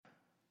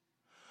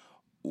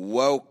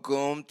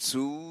Welcome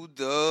to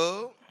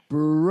the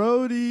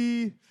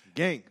Brody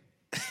Gang.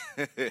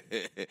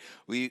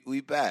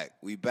 we back.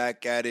 We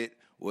back at it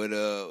with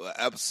a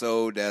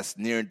episode that's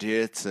near and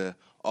dear to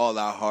all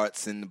our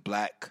hearts in the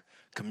black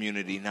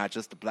community, not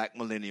just the black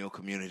millennial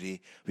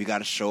community. We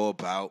got a show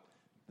about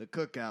The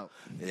Cookout.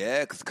 Yeah,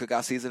 because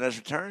cookout season has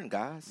returned,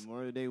 guys.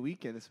 Memorial Day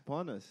weekend is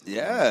upon us.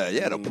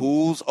 Yeah, the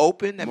pool's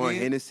open. More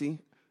Hennessy.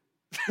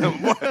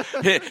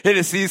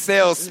 Hennessy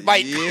sales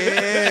spike.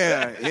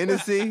 Yeah,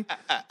 Hennessy.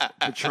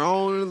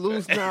 Patron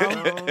loose now.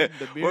 The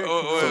beer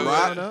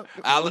going up.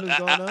 Corona's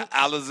going up.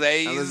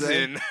 Alizé's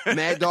and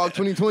Mad Dog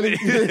 2020.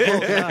 Oh,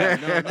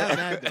 God. No, not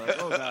Mad Dog.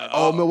 Oh, God.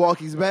 All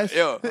Milwaukee's best.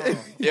 Yo.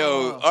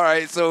 All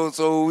right.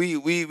 So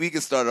we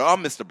can start it.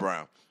 I'm Mr.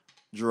 Brown.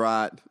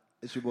 Gerard.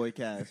 It's your boy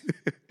Cass.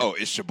 Oh,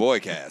 it's your boy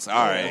Cass. All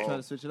I'm right. trying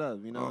to switch it up.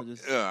 You know,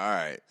 just All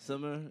right.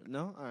 summer.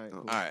 No? All right, cool.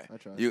 All right. I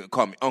try. You can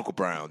call me Uncle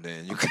Brown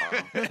then. You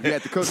can. You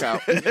at the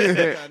cookout.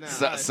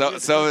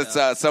 So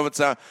it's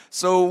summertime.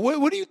 So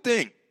what do you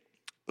think?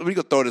 We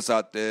gonna throw this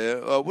out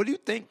there. What do you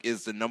think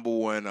is the number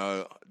one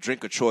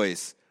drink of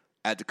choice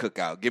at the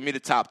cookout? Give me the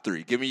top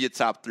three. Give me your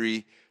top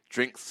three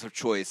drinks of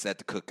choice at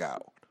the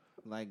cookout.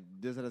 Like,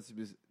 does it have to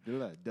be...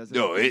 No,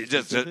 it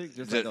just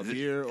like a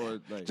beer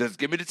or like... Just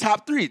give me the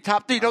top three.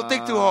 Top three. Don't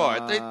think too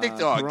hard. Think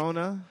too hard.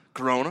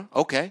 Corona.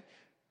 Okay.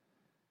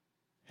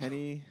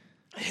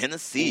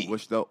 Hennessy.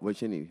 Which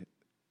Henny?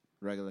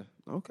 Regular.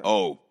 Okay.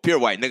 Oh, pure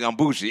white. Nigga, I'm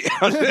bougie.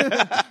 Oh,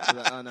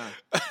 no.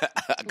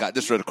 I got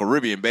this from the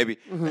Caribbean, baby.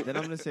 Then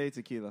I'm going to say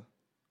tequila.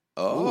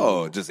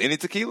 Oh, just any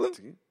tequila?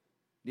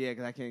 Yeah,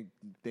 because I can't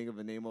think of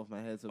a name off my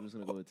head, so I'm just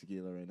going to go with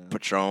tequila right now.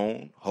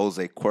 Patron,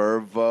 Jose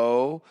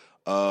Cuervo.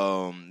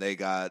 They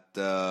got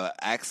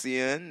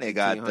Axion. They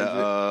got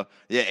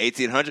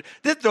 1800.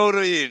 Just throw it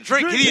in,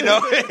 drink it. You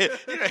know,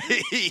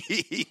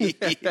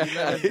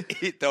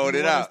 he throwed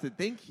it out. To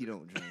think he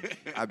don't drink.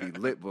 I'd be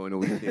lit boy on the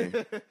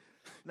weekend.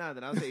 Nah,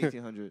 then I'll say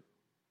 1800.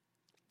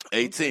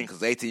 18,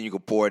 because 18 you can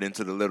pour it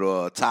into the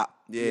little top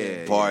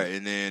part,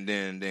 and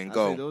then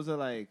go. Those are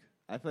like.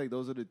 I feel like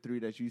those are the three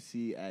that you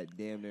see at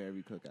damn near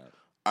every cookout.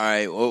 All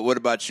right, what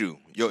about you?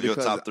 Your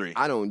top three?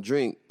 I don't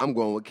drink. I'm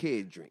going with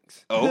kid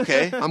drinks. Oh,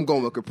 okay. I'm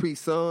going with Capri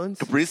Suns.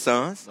 Capri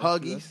Suns.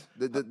 Huggies.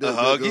 The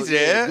Huggies,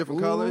 yeah.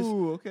 Different colors.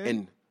 Okay.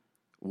 And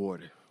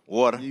water.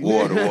 Water. You need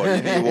water.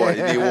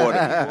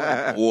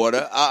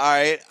 Water. All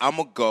right, I'm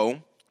going to go.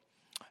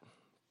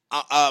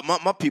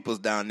 My people's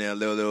down there a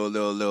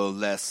little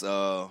less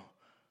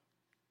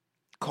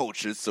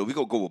cultured, so we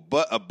going to go with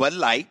a Bud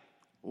Light.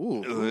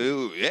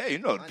 Ooh, yeah, you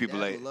know the people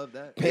like love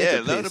that.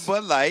 Yeah, love the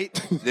Bud Light.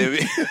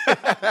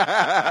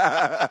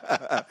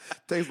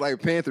 Tastes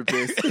like Panther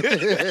piss.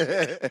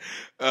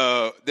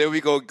 Then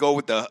we go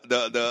with the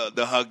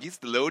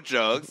Huggies, the little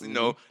jugs. You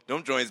know,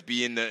 them joints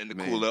be in the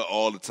cooler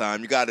all the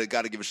time. You gotta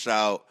give a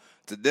shout out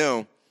to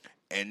them.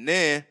 And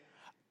then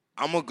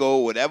I'm gonna go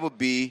whatever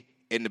be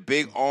in the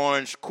big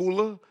orange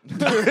cooler.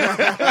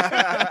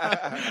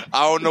 I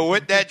don't know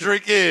what that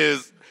drink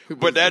is.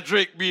 But that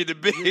drink be the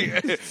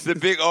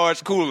big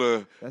orange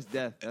cooler. That's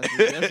death. That's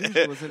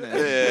what's in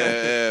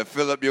there. Yeah,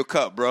 fill up your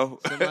cup, bro.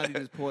 Somebody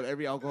just poured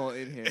every alcohol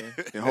in here.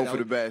 And hope for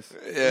the best.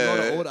 Yeah. All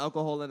the old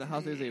alcohol in the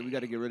house, they say, we got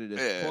to get rid of this.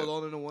 Yeah. Pour it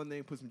all into one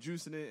thing, put some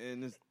juice in it,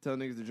 and just tell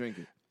niggas to drink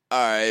it. All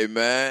right,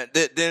 man.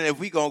 Then if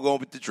we gonna go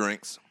with the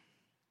drinks,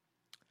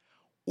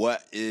 well,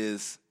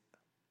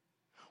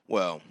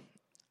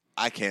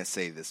 I can't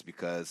say this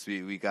because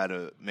we got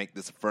to make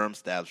this a firm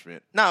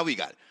establishment. Nah, we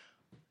got it.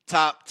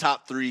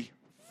 Top three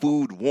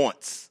food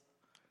wants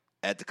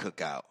at the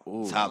cookout.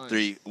 Ooh, top nice.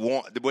 three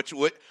want.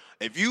 What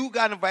if you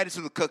got invited to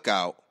the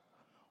cookout?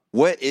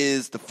 What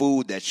is the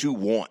food that you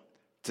want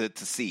to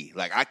see?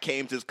 Like, I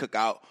came to this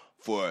cookout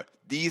for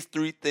these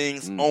three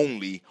things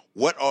only.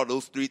 What are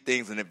those three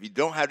things? And if you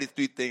don't have these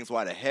three things,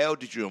 why the hell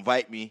did you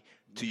invite me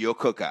to your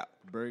cookout?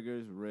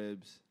 Burgers,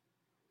 ribs,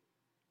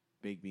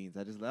 baked beans.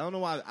 I don't know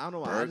why. I just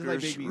like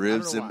Burgers, baked beans.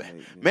 ribs, I don't know and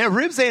why. Man,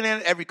 ribs ain't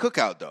in every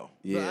cookout though.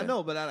 Yeah. I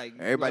know, but I like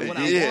Everybody. Like,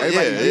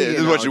 This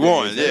is what you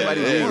want.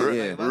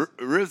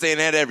 Everybody Ribs ain't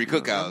at every I'm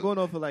cookout. going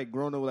off of like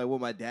growing up with like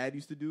what my dad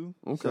used to do.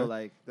 Okay. So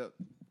like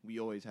we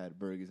always had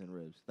burgers and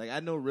ribs. Like, I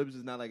know ribs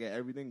is not like at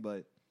everything,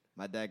 but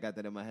my dad got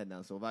that in my head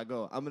now. So if I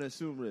go, I'm gonna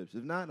assume ribs.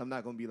 If not, I'm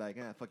not gonna be like,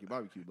 fuck your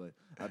barbecue. But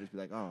I'll just be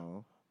like,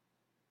 oh,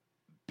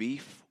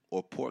 Beef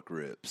or pork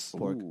ribs?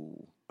 pork.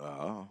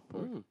 Oh.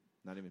 Pork.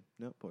 Not even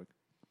pork.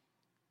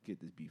 Get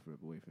this beef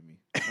rib away from me.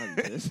 I'll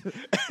eat this.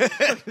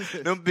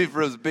 Them beef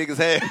ribs big as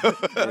hell.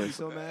 I'll be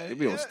so mad. They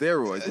be on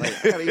steroids.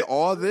 Like, I gotta eat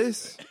all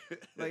this?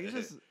 Like,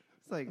 it's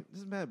like, this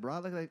is mad,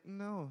 bro. Like,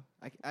 no.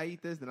 I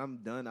eat this, then I'm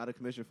done out of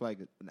commission for like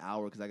an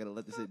hour because I got to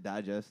let this shit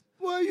digest.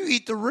 Well, you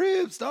eat the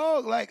ribs,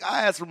 dog. Like,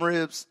 I had some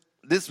ribs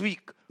this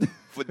week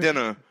for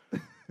dinner.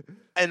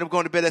 I ended up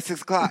going to bed at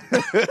 6 o'clock.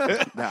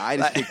 Nah, I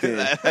just kicked in.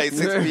 Like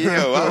 6 p.m.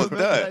 I was done.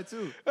 That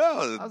too. I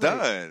was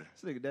done. Like,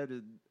 this nigga dad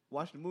just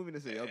watched the movie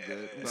and said, I'm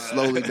good.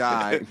 Slowly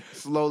died.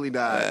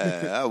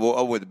 I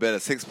went to bed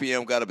at 6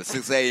 p.m., got up at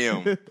 6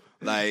 a.m.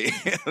 Like,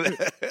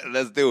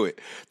 let's do it.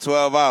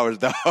 12 hours,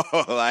 dog.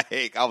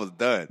 Like, I was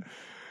done.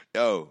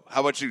 Yo,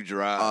 how about you,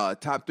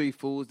 Gerard? Top 3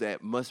 foods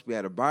that must be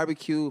at a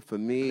barbecue for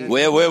me.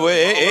 Wait.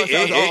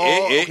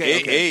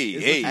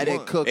 Hey. I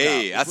didn't cook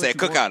Hey, out. I said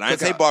cookout. I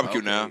didn't say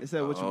barbecue now. It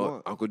said what you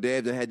want. Uncle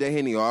Dad done had that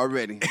Henny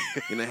already.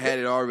 And I had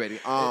it already.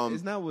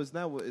 It's not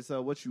what it's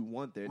what you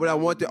want there. What I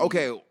want to, you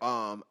okay, need.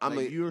 I'm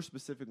Like a your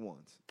specific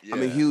wants.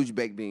 I'm a huge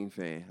baked bean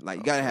fan. Like,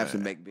 you gotta have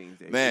some baked beans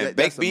there. Man, That's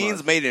baked a beans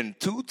must. made in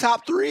 2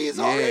 top 3s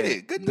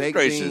already. Goodness baked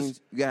gracious.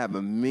 beans. You gotta have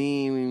a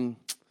mean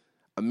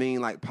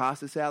like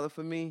pasta salad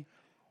for me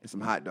and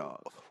some hot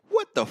dogs.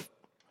 What the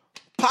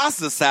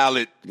pasta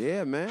salad?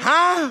 Yeah, man.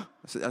 Huh?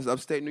 That's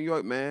upstate New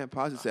York, man.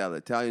 Pasta salad,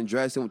 Italian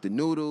dressing with the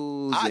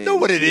noodles. I and know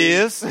what it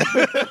is.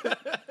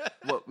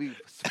 What, we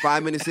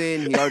 5 minutes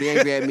in, he already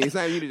angry at me. It's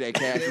not even you today,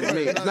 Cash. It's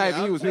me. It's not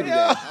even you. It's me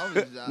today.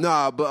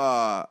 Nah,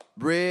 but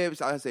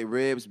ribs. I say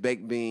ribs,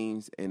 baked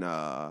beans, and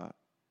No,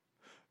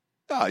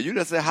 you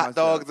just said hot Pasta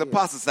dogs salad, and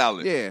pasta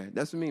salad. yeah,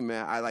 that's for me,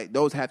 man. I like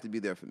those. Have to be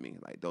there for me.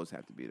 Like those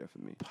have to be there for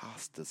me.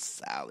 Pasta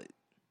salad.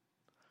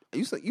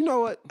 You say, you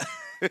know what?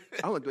 I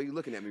don't like the way you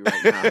looking at me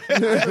right now. I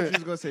thought you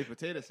was gonna say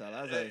potato salad.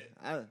 I was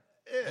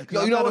like,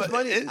 Yo, you know what's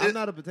funny? I'm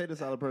not a potato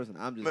salad person.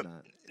 I'm just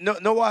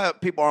not. Know why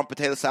people aren't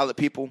potato salad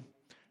people?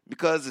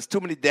 Because there's too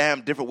many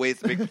damn different ways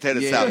to make potato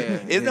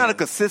salad. It's not a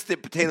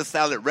consistent potato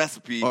salad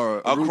recipe Or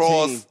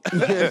across.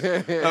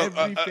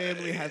 Every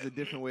family has a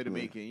different way to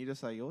make it. You're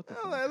just like, yo, what the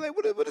fuck? Like,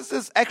 what is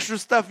this extra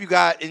stuff you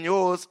got in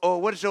yours, or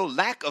what is your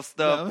lack of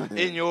stuff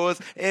in yours?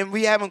 And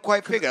we haven't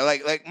quite figured.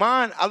 Like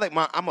mine, I like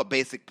mine. I'm a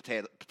basic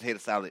potato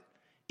salad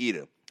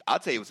eater. I'll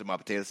tell you what's in my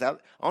potato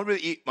salad. I don't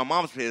really eat my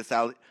mom's potato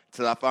salad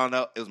until I found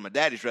out it was my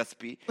daddy's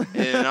recipe,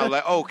 and I was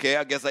like, okay,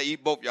 I guess I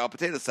eat both y'all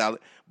potato salad.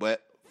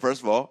 But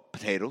first of all,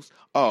 potatoes.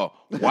 Oh,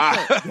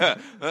 wow.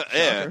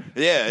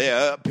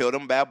 Yeah. Peel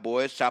them bad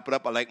boys, chop it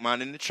up. I like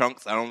mine in the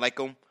chunks. I don't like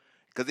them.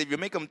 Because if you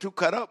make them too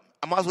cut up,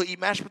 I might as well eat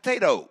mashed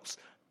potatoes.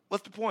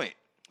 What's the point?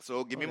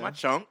 So give me my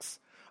chunks.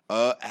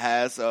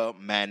 Has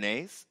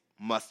mayonnaise,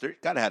 mustard.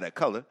 Got to have that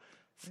color.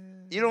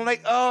 You don't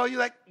like, you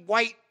like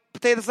white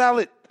potato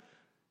salad.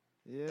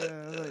 Yeah,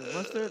 like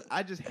mustard.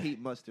 I just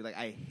hate mustard. Like,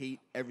 I hate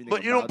everything.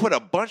 But you don't put a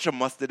bunch of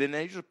mustard in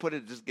there. You just put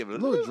it, just give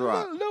it a little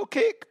drop. A little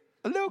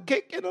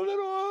kick and a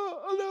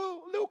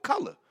little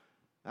color.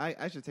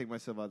 I should take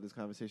myself out of this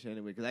conversation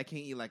anyway because I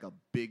can't eat like a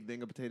big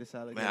thing of potato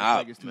salad. Man,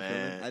 like it's too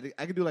filling.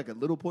 I could do like a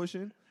little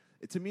portion.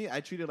 To me, I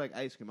treat it like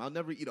ice cream. I'll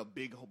never eat a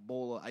big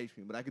bowl of ice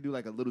cream, but I could do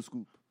like a little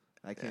scoop.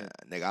 I can't.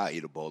 Yeah, nigga, I'll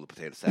eat a bowl of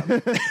potato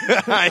salad.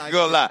 I ain't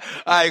gonna lie.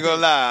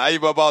 I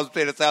eat my bowls of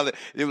potato salad.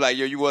 They be like,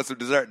 yo, you want some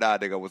dessert? Nah,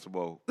 nigga, I want some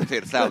bowl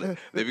potato salad.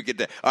 Let me get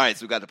that. All right,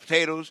 so we got the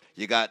potatoes,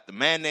 you got the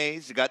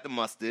mayonnaise, you got the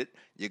mustard,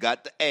 you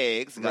got the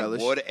eggs, you got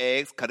Relish. water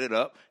eggs, cut it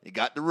up. You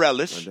got the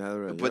relish.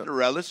 You put the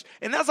relish.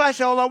 And that's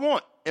actually all I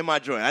want in my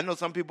joint. I know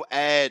some people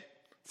add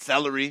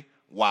celery.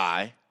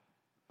 Why?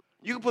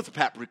 You can put some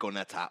paprika on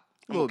that top.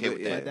 I'm okay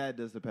with that. My dad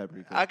does the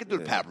paprika. I can do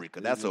the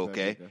paprika. That's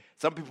okay. Paprika.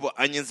 Some people put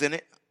onions in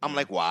it. I'm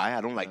like, why?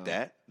 I don't like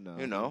that. No.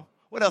 You know?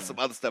 What else? Some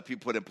other stuff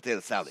people put in potato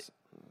salad.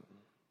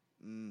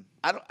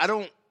 I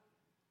don't.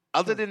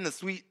 Other than the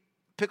sweet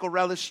pickle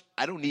relish,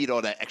 I don't need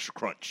all that extra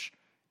crunch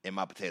in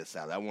my potato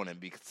salad. I want it to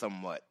be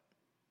somewhat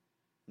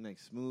like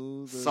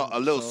smooth, a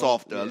little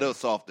softer, yeah. a little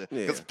softer.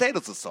 Yeah. Because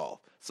potatoes are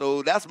soft.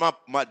 So that's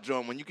my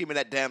joint. When you give me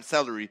that damn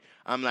celery,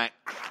 I'm like,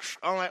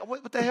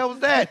 what the hell was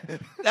that?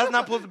 That's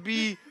not supposed to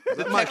be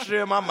the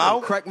texture in my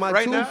mouth. Crack my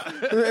right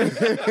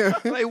tooth.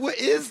 now. Like, what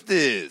is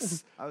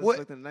this? I was What?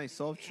 expecting a nice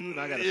soft chew, and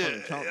I got to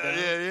fucking chomp down.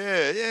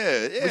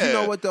 Yeah. But you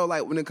know what though?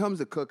 Like when it comes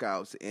to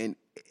cookouts, and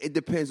it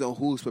depends on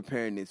who's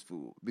preparing this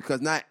food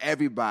because not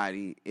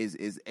everybody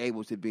is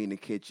able to be in the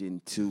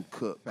kitchen to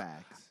cook.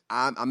 Facts.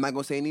 I'm not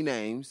gonna say any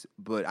names,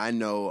 but I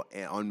know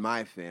on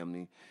my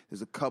family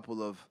there's a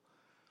couple of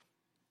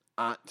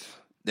aunts.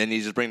 Then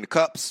you just bring the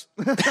cups.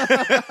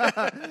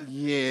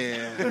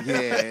 Yeah.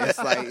 It's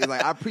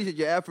like I appreciate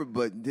your effort,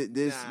 but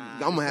this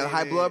I'm gonna have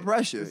high blood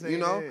pressure. You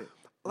know,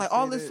 like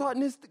all this salt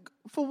in this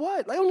for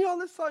what? Like only all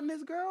this salt in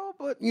this girl,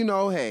 but you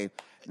know, hey,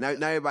 not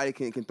everybody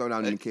can throw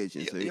down in the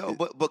kitchen. So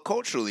but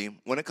culturally,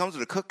 when it comes to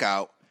the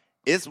cookout,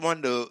 it's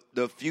one of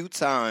the few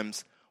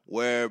times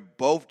where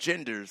both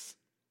genders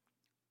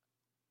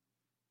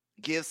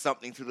give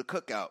something to the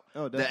cookout.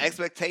 Oh, the definitely.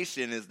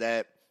 expectation is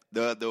that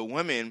the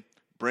women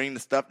bring the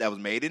stuff that was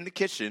made in the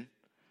kitchen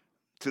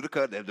to the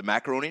cut. The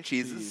macaroni and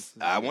cheeses.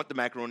 I want the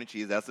macaroni and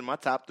cheese. That's in my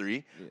top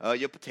 3.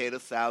 Your potato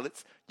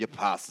salads, your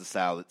pasta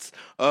salads.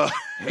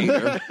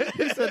 hater.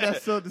 He said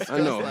that's so I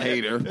disgusting. know,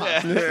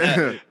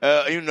 hater.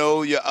 You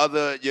know,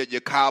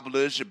 your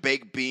cobblers, your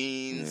baked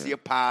beans, your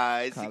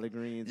pies, Collard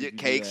greens, your if you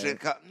do cakes.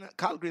 that.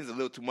 Collard greens are a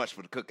little too much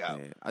for the cookout.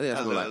 Yeah, I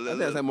think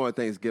that's like more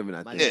Thanksgiving.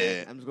 I My think.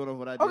 bad. I'm just going over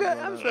what I did. Okay, growing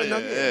I'm up. sure.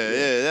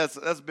 Yeah,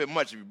 that's a bit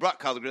much. If you brought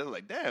collard greens, I'm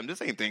like, damn, this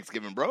ain't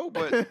Thanksgiving, bro.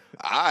 But all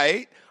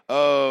right.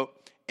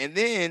 And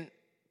then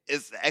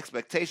it's the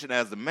expectation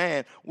as a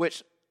man,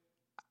 which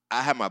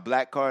I have my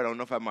black card. I don't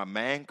know if I have my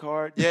man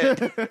card yet.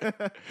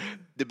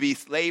 To be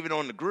slaving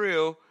on the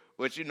grill,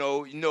 which you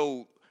know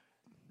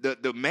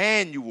the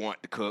man you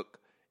want to cook,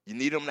 you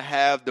need him to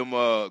have them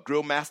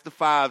Grill Master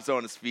 5s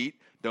on his feet,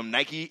 them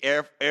Nike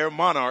Air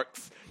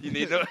Monarchs. You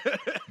need them.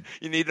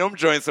 You need them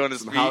joints on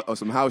his feet. Or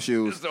some house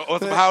shoes. Or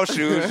some house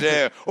shoes,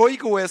 yeah. Or you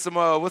can wear some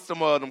what's some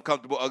them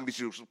comfortable ugly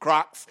shoes? Some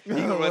Crocs. You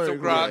can wear some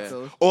Crocs.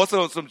 Yeah.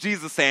 Also some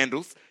Jesus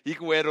sandals. You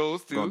can wear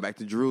those too. Going back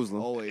to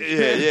Jerusalem. Always.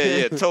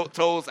 Yeah.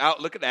 Toes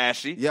out, looking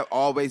ashy. Yep,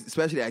 always,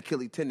 especially that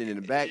Achilles tendon in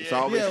the back. It's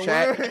always Yeah,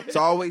 chapped. word. It's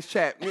always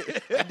chapped.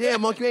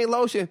 Damn, monkey, you ain't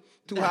lotion.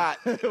 Too hot.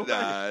 Nah.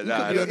 I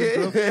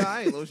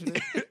ain't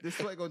lotioning. This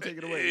sweat gonna take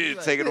it away.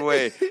 Take it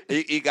away.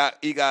 He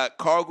got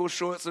cargo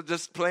shorts or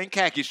just plain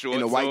khaki shorts.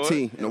 In a white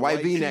tee. In a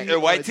white V-neck. A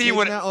white tee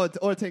with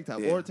or a tank top.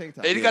 Yeah. Or a tank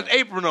top. And he got the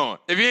apron on.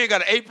 If he ain't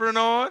got an apron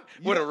on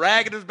with a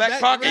rag in his back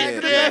pocket, rag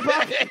in his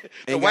back pocket.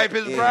 to wipe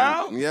his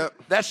brow, Yep.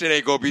 that shit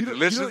ain't gonna be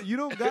delicious. You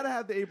don't gotta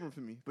have the apron for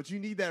me, but you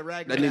need that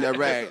rag. I need that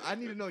rag. I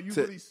need to know you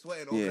To- really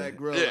sweating over yeah. that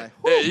grill. Yeah, Like,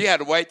 yeah, you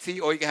had the white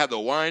tee, or you can have the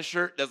wine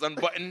shirt that's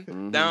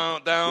unbuttoned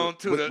down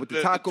to With the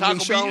the taco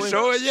meat showing.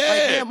 showing. Yeah, Like,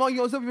 damn, monkey,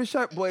 you don't zip your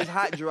shirt. Boy, it's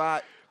hot,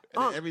 dry.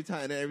 and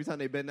then every time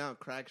they bend down,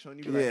 crack showing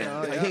you. Be like, Yeah,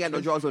 oh, like, he ain't got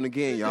no drawers on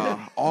again, y'all.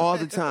 All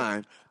the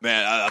time.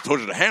 man, I told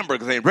you the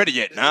hamburgers ain't ready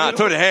yet. Nah, I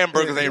told you the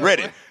hamburgers ain't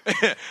ready.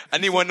 I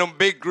need one of them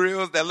big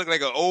grills that look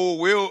like an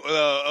old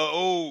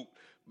old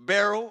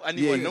barrel. I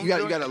need Yeah, one of them.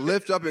 you got to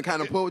lift up and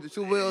kind of pull with the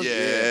two wheels.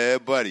 Yeah,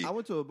 buddy. I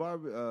went to a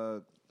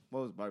barbecue.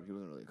 What was barbecue? It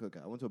wasn't really a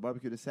cookout. I went to a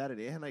barbecue this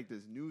Saturday. It had like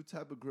this new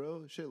type of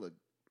grill. Shit looked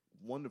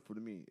wonderful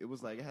to me. It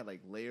was like it had like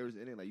layers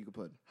in it. Like you could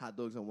put hot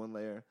dogs on one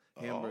layer,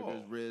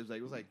 hamburgers, ribs. Like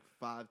it was like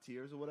 5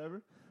 tiers or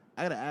whatever.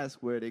 I gotta ask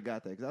where they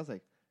got that because I was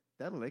like,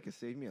 that could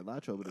save me a lot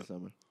of trouble this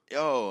summer.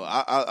 Yo,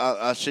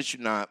 I shit you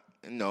not.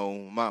 You know,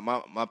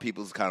 my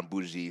people's kind of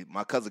bougie.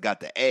 My cousin got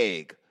the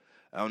egg.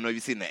 I don't know if you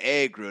seen the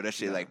egg grill. That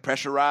shit like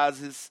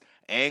pressurizes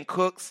and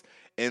cooks.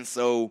 And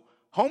so,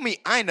 homie,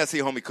 I ain't never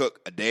seen homie cook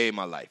a day in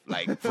my life.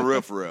 Like, for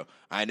real.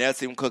 I ain't never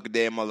seen him cook a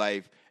day in my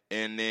life.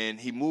 And then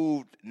he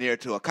moved near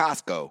to a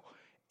Costco.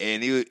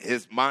 And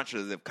his mantra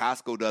is, if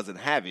Costco doesn't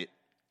have it,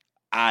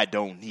 I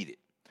don't need it.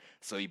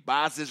 So he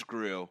buys this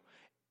grill,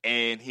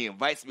 and he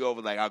invites me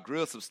over, like, I'll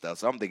grill some stuff.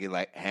 So I'm thinking,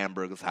 like,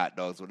 hamburgers, hot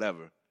dogs,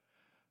 whatever.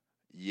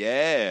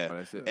 Yeah. Oh,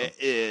 that's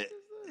it.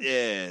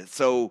 Yeah.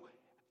 So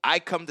I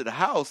come to the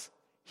house.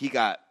 He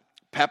got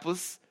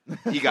peppers.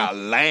 He got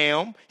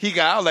lamb.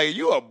 I was like,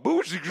 you a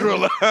bougie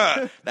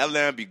griller. That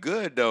lamb be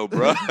good, though,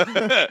 bro.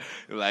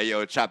 Like,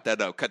 yo, chop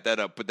that up, cut that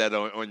up, put that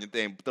on your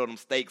thing. Throw them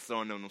steaks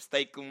on them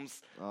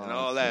steakums and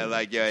all that.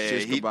 Like, yeah.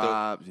 Shish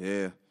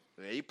kebabs,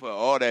 He put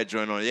all that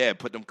joint on. Yeah,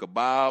 put them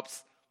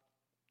kebabs.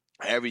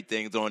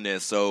 Everything's on there.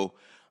 So,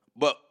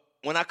 but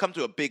when I come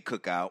to a big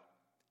cookout,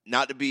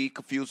 not to be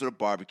confused with a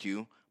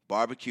barbecue.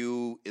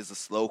 Barbecue is a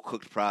slow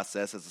cooked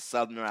process. As a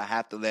Southerner, I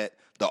have to let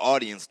the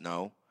audience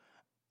know.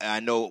 I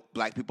know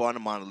black people aren't a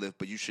monolith,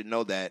 but you should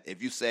know that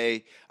if you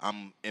say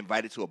I'm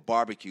invited to a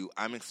barbecue,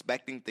 I'm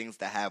expecting things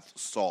to have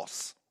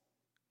sauce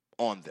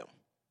on them.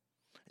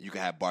 You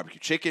can have barbecue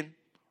chicken,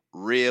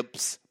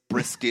 ribs,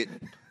 brisket,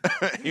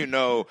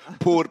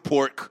 pulled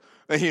pork,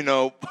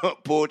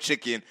 pulled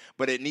chicken,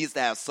 but it needs to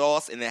have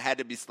sauce, and it had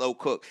to be slow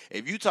cooked.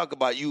 If you talk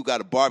about you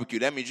got a barbecue,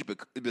 that means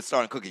you've been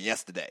starting cooking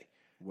yesterday.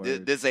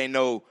 This ain't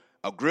a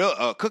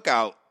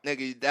cookout,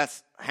 nigga.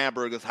 That's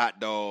hamburgers, hot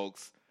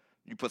dogs.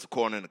 You put some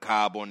corn in the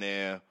cob on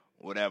there,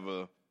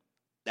 whatever.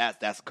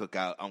 That's a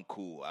cookout. I'm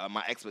cool.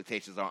 My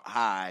expectations aren't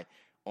high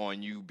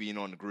on you being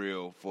on the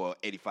grill for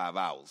 85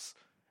 hours.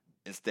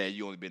 Instead,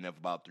 you only been there for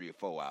about 3 or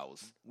 4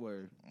 hours.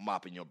 Word.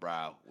 Mopping your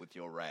brow with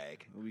your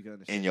rag We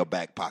can in your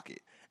back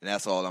pocket. And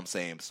that's all I'm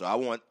saying. So I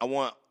want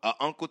an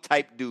uncle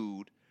type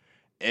dude,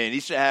 and he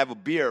should have a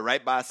beer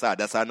right by his side.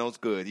 That's how I know it's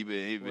good. He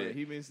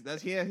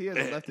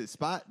hasn't left his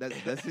spot. That's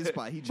his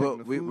spot. He checking But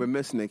the food. we're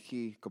missing a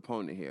key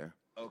component here.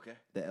 Okay.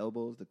 The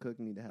elbows, the cook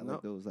need to have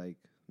like those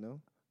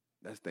no.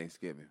 That's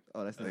Thanksgiving.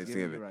 Oh, that's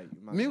Thanksgiving. You're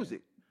right.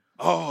 Music.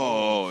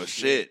 Oh,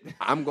 shit.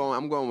 I'm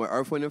going with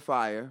Earth, Wind, and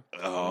Fire.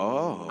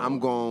 Oh. I'm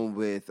going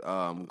with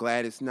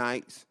Gladys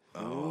Knights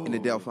and the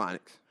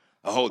Delphonics.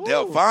 Oh,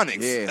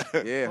 Delphonics.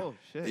 Yeah. Oh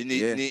shit.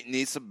 You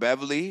need some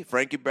Beverly,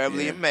 Frankie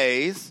Beverly and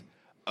Mays.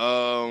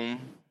 Man,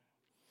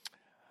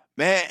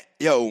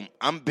 yo,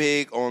 I'm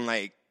big on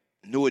like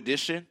New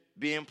Edition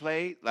being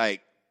played,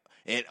 like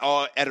in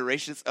all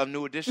iterations of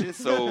New Edition.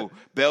 So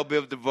Belle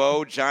Biv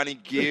DeVoe, Johnny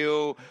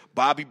Gill,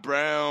 Bobby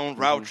Brown,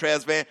 Ralph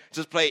Tresvant,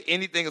 just play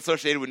anything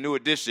associated with New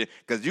Edition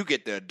because you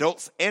get the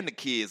adults and the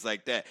kids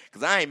like that.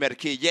 Because I ain't met a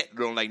kid yet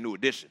who don't like New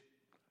Edition.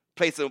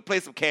 Play some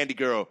Candy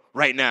Girl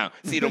right now.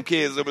 See them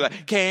kids will be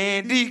like,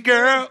 Candy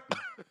Girl.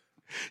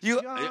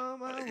 You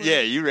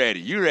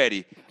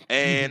ready.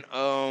 And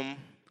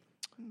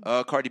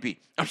Cardi B.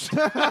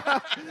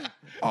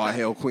 Oh,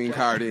 hell, Queen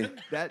Cardi.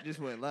 That just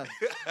went left.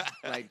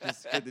 Like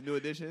just with the New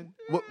Edition.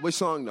 Which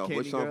song though? Candy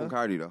Which song Girl? from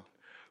Cardi though?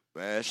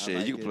 Man, shit,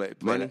 like you can it.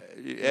 play Money?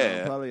 that.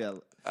 Yeah. Probably. I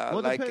Well,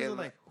 it like depends it. on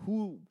like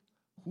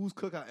whose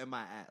cookout am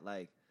I at?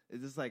 Like,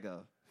 is this like a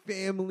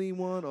family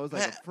one or is it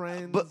like a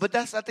friend? But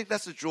I think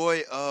that's the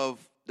joy of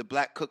the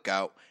Black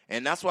Cookout,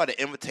 and that's why the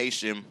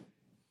invitation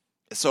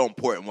is so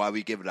important. Why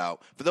we give it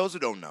out. For those who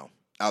don't know,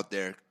 out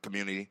there,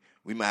 community,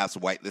 we might have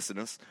some white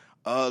listeners.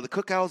 The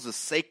cookout is a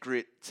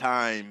sacred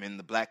time in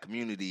the black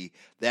community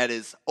that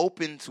is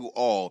open to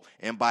all,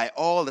 and by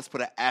all, let's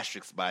put an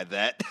asterisk by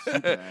that.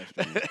 Super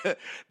asterisk.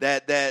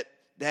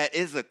 that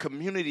is a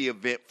community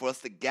event for us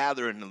to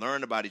gather and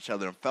learn about each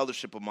other and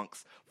fellowship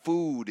amongst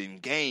food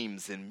and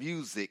games and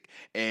music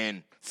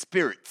and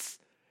spirits.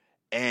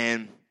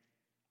 And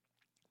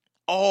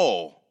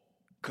all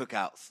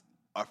cookouts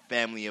are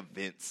family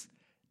events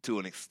to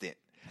an extent.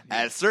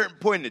 At a certain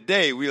point in the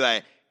day, we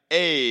like,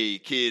 hey,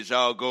 kids,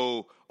 y'all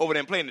go over there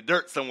and play in the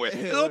dirt somewhere.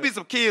 There'll be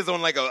some kids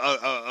on like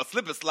a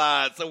slip and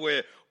slide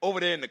somewhere over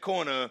there in the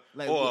corner,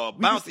 Like, or a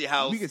bouncy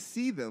house. We can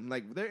see them.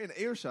 Like, they're in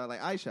earshot,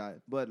 like eye shot,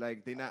 but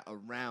like they're not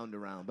around.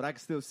 But I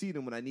can still see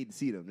them when I need to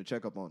see them to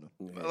check up on them.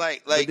 Yeah.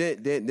 Like but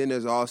then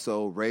there's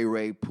also Ray,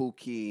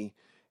 Pookie,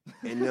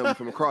 and them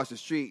from across the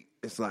street.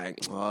 It's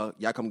like,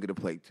 y'all come get a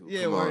plate too.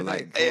 Yeah, come on,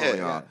 like, come on,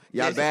 y'all.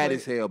 yeah. Y'all bad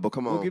as hell, but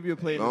come on. We'll give you a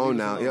plate. Go on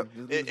now. Yep.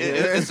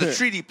 It's a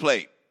treaty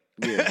plate.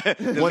 Yeah.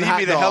 The One leave hot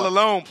me the dog. hell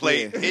alone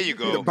plate. Yeah. Here you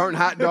go. Burnt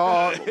hot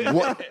dog,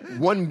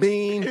 one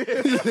bean,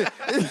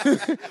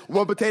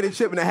 one potato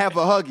chip, and a half a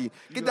Huggy.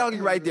 Get the Huggy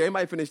right there. He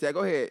might finish that. Go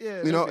ahead.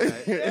 Yeah, you know.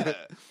 Yeah.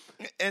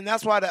 And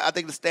that's why I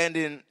think the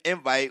stand-in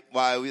invite,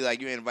 why we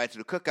like you invite to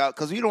the cookout,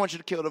 because we don't want you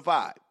to kill the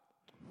vibe.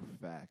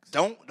 Facts.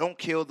 Don't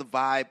kill the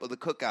vibe of the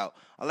cookout.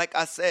 Like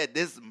I said,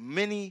 there's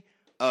many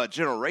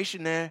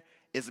generation there.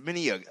 It's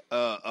many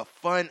a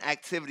fun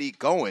activity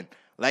going.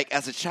 Like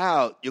as a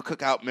child, your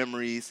cookout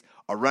memories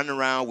are running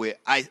around with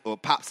ice or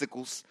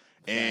popsicles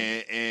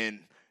and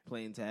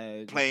playing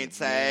tag,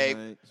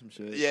 some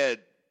shit. Yeah,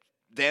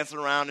 dancing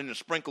around in the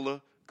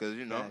sprinkler because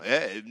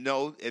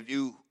if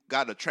you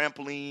got a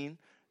trampoline,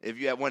 if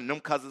you at one of them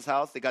cousins'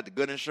 house, they got the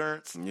good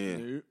insurance.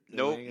 Yeah.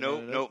 Nope.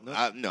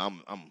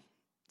 I'm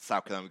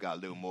South Carolina. We got a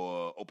little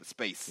more open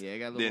space. Yeah, I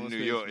got a little more New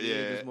space. York.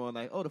 Yeah, just more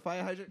like, the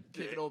fire hydrant,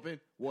 kick it open,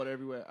 water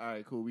everywhere. All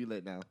right, cool. We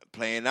lit now.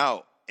 Playing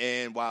out,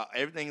 and while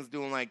everything's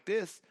doing like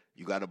this,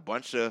 you got a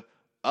bunch of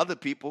other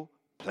people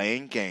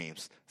playing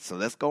games. So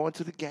let's go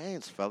into the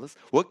games, fellas.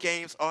 What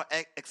games are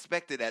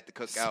expected at the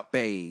cookout?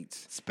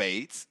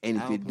 Spades. And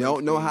if you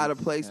don't know how to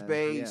play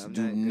spades,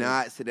 do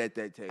not sit at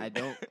that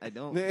table. I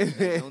don't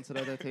sit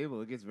at that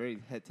table. It gets very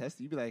head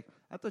testy. You be like,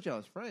 I thought y'all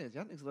was friends.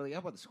 Y'all niggas like, y'all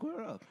about to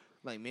square up.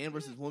 Like man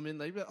versus woman.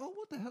 Like, you be like, oh,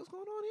 what the hell's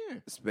going on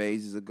here?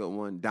 Spades is a good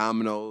one.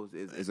 Dominoes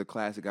is a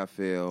classic, I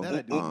feel. That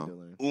I do need to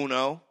learn.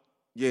 Uno.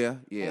 Yeah.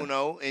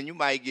 Uno. And you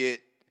might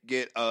get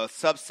a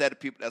subset of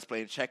people that's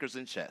playing checkers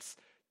and chess.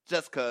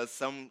 Just because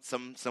some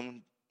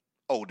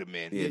older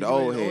men. Yeah, the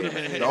old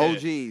heads. The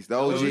OGs. The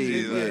OGs.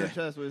 Yeah.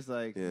 Chess where it's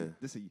like,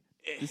 this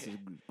is a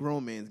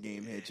grown man's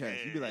game head chess.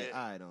 You be like,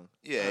 I don't.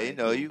 Yeah,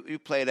 cool. you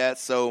play that.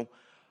 So,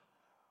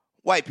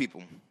 white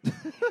people. I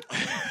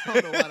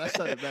don't know why that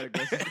sounded bad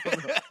aggressive.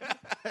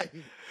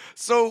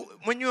 So,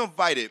 when you're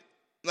invited,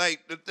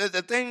 like,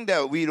 the thing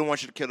that we don't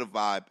want you to kill the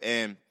vibe,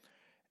 and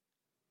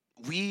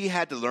we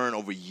had to learn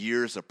over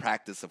years of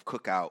practice of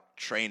cookout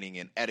training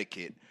and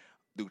etiquette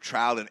through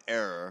trial and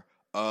error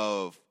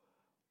of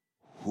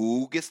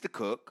who gets to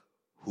cook,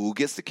 who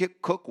gets to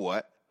cook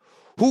what,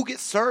 who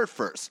gets served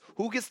first,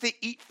 who gets to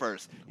eat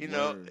first.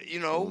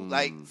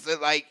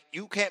 Like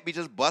you can't be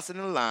just busting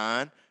in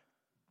line,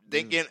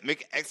 thinking,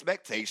 making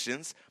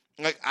expectations.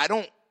 Like I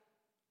don't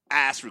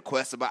ask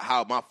requests about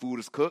how my food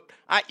is cooked.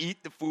 I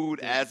eat the food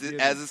as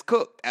it's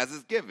cooked, as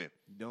it's given.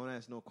 Don't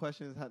ask no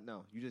questions.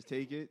 No, you just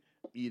take it,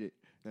 eat it.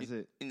 That's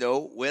it.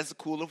 Where's the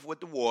cooler with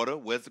the water?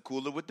 Where's the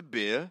cooler with the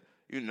beer?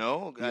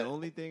 The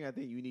only thing I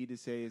think you need to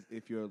say is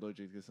if you're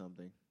allergic to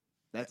something.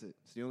 That's it.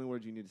 It's the only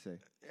word you need to say.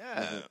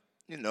 Yeah.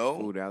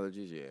 Food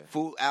allergies, yeah.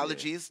 Food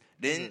allergies.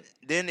 Yeah.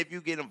 Then if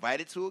you get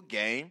invited to a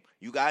game,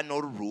 you gotta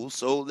know the rules.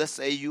 So let's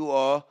say you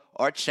are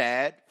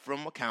Chad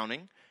from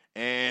accounting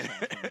and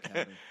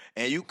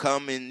and you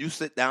come and you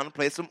sit down and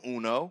play some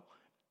Uno,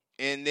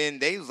 and then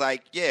they was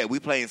like, yeah,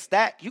 we playing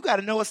stack. You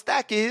gotta know what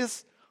stack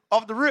is.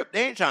 Off the rip,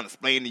 they ain't trying to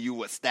explain to you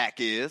what stack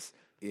is.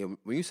 Yeah,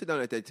 when you sit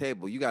down at that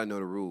table, you got to know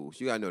the rules.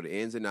 You got to know the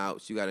ins and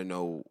outs. You got to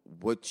know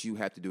what you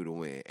have to do to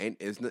win. And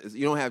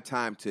you don't have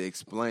time to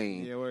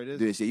explain where it is.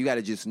 this. You got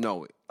to just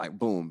know it. Like,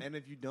 boom. And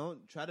if you don't,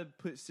 try to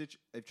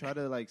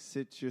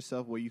sit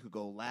yourself where you could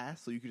go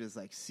last so you could just,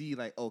 like, see,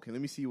 like, okay, let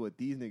me see what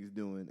these niggas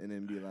doing, and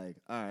then be like,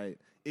 all right,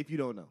 if you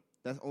don't know.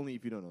 That's only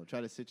if you don't know.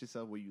 Try to sit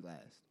yourself where you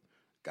last.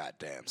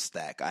 Goddamn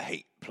stack. I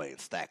hate playing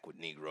stack with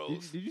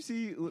Negroes. Did you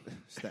see Uno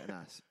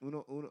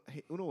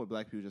with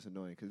black people is just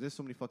annoying because there's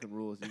so many fucking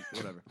rules.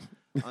 Whatever.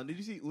 Did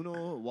you see Uno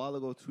a while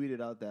ago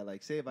tweeted out that,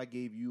 like, say if I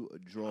gave you a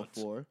draw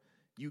 4,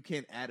 you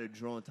can't add a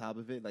draw on top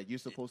of it. Like, you're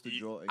supposed to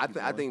draw.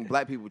 I think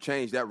black people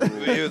changed that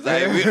rule. It was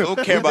like, we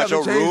don't care about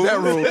your rules. That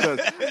rule because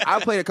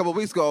I played a couple of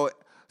weeks ago.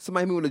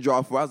 Somebody moved to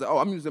draw 4. I was like,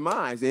 I'm using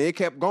mine. And it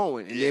kept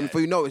going. And then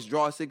before you know, it's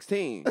draw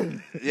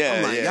 16. Yeah,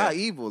 I'm like, y'all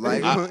evil.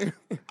 Like,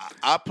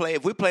 I play,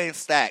 if we're playing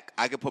stack,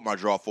 I can put my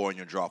draw 4 in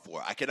your draw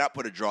 4. I cannot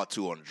put a draw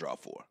 2 on the draw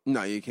 4.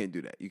 No, you can't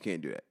do that. You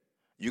can't do that.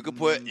 You can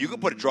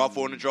put a draw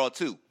 4 in the draw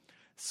 2.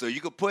 So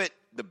you could put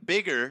the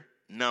bigger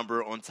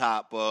number on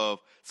top of,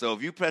 so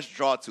if you press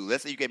draw 2,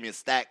 let's say you gave me a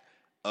stack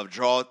of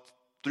draw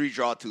 3,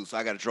 draw 2, so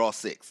I got to draw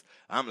 6.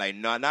 I'm like,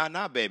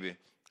 nah, baby.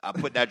 I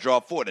put that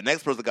draw 4. The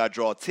next person got to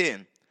draw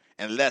 10.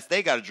 Unless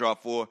they got to draw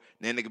 4,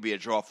 then it could be a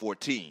draw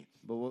 14.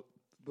 But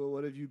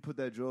what if you put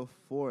that draw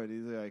 4 and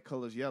he's like,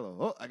 color's yellow?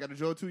 Oh, I got to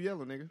draw 2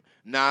 yellow, nigga.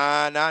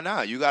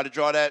 Nah. You got to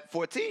draw that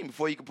 14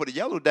 before you can put a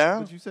yellow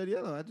down. But you said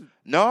yellow.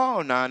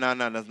 No. That's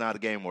not how the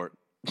game work.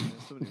 There's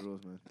so many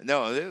rules, man.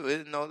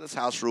 No, that's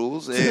house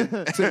rules.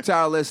 To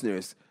our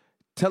listeners,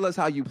 tell us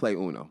how you play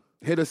Uno.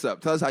 Hit us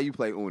up. Tell us how you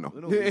play Uno.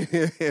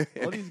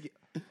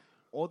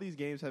 All these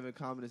games have in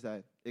common is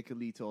that it could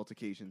lead to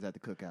altercations at the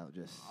cookout.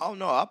 Oh,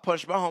 no, I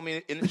punched my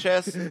homie in the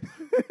chest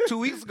 2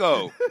 weeks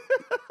ago.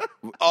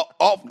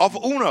 Off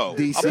of Uno.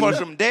 DC. I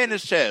punched him dead in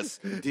his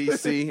chest.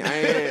 DC.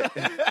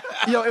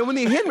 Yo, and when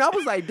he hit me, I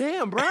was like,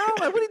 damn, bro.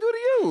 Like, what he do to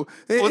you?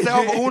 Was that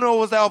off of Uno or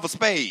was that off of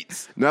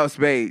spades? No,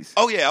 spades.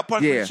 Oh, yeah, I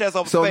punched him in the chest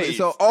off of spades.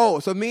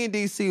 So me and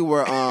DC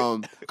were,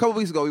 a couple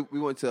weeks ago, we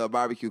went to a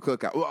barbecue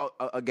cookout. Well,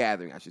 a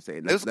gathering, I should say.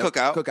 It was a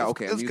cookout. Cookout,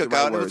 okay. It was a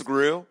cookout. It was a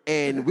grill.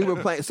 And we were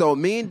playing. So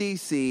me and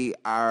DC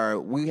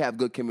we have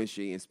good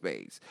chemistry in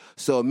spades.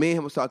 So me and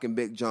him was talking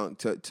big junk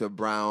to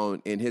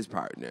Brown and his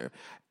partner.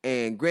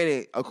 And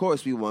granted, of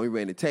course, we won. We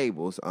ran the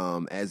tables,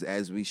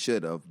 as we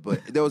should have.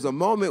 But there was a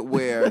moment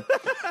where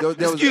there was,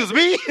 excuse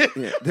me,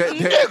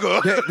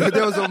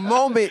 there was a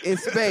moment in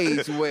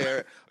spades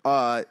where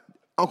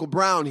Uncle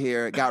Brown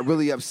here got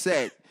really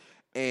upset,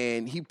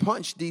 and he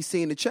punched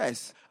DC in the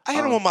chest. I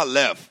hit him on my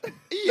left.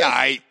 Yeah,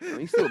 right.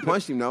 You still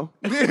punched him, though.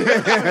 No,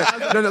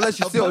 unless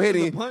you still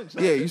hitting.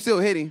 Yeah, you still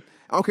hitting.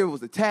 I don't care if it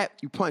was a tap.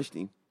 You punched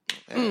him.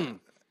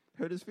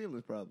 Hurt his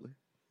feelings, probably.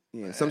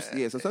 Yeah, so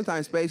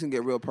sometimes spades can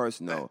get real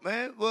personal.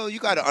 Man, well, you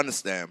got to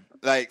understand.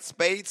 Like,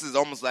 spades is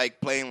almost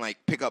like playing, like,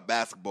 pickup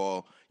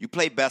basketball. You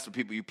play best with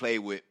people you played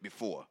with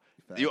before.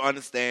 Fact. You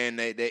understand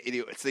their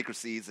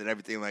idiosyncrasies and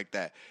everything like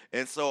that.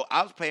 And so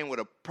I was playing with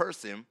a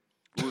person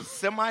who was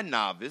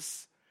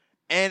semi-novice,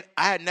 and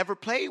I had never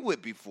played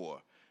with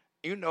before.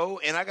 You know,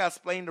 and I got to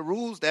explain the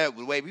rules that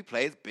the way we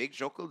play is big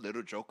joker,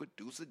 little joker,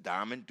 deuce of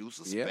diamond, deuce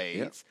of spades.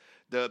 Yep.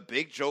 The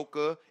big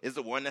joker is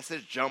the one that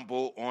says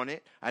jumbo on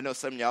it. I know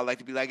some of y'all like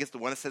to be like, it's the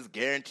one that says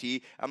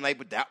guarantee. I'm like,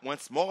 but that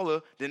one's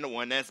smaller than the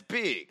one that's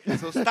big.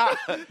 So stop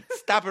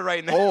it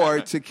right now. Or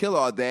to kill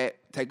all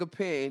that, take a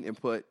pen and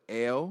put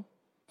L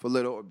for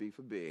little or B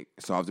for big.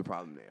 Solves the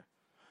problem there.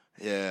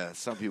 Yeah,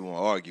 some people will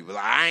argue, but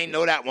I ain't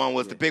know that one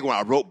was the big one.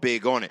 I wrote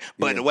big on it.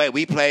 But the way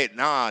we played,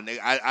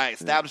 I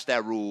established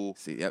that rule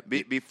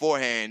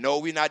beforehand. No,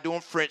 we're not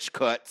doing French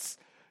cuts.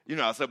 You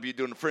know, some people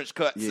doing the French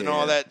cuts and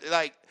all that.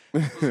 Like,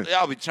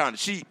 y'all be trying to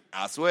cheat,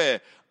 I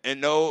swear.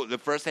 And no, the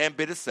first hand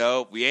bid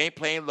itself. We ain't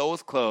playing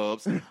lowest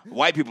clubs.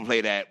 White people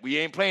play that. We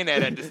ain't playing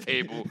that at this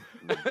table.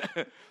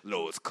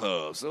 Lowest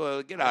clubs.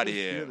 So get out of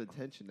here. Feel the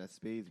tension that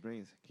spades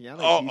brings. Can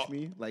y'all teach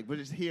me? Like, we're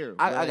just here.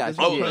 I got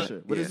you. No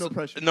pressure. There's no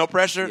pressure. No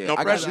pressure. Yeah, no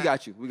pressure.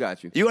 We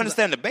got you. You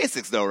understand the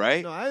basics though,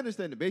 right? No, I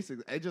understand the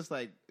basics. I just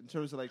like in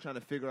terms of like trying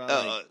to figure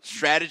out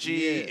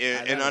strategy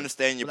and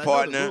understand your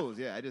partner. I know the rules.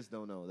 Yeah, I just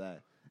don't know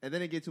that. And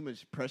then it get too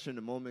much pressure in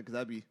the moment because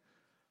I'd be.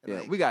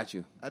 Yeah, we got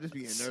you. I just be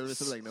getting nervous.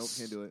 I'm like, nope,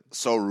 can't do it.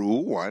 So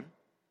rule 1,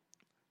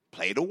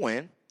 play to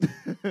win.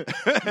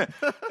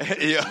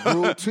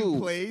 Rule 2,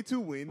 play to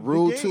win.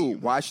 Rule 2,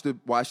 watch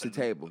the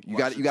table. You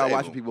got to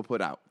watch what people put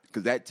out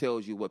because that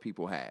tells you what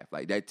people have.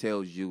 Like that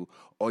tells you,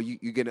 or you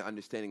get an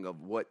understanding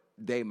of what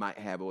they might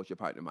have or what your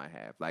partner might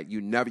have. Like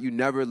you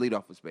never lead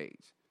off with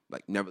spades.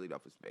 Like, never lead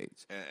off with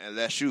spades.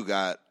 Unless you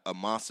got a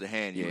monster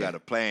hand, you got a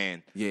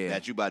plan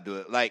that you about to do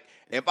it. Like,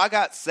 if I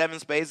got 7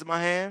 spades in my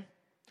hand,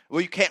 well,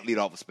 you can't lead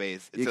off with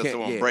spades until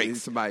someone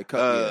breaks. Somebody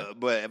cut,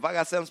 But if I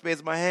got 7 spades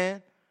in my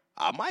hand,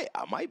 I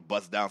might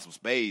bust down some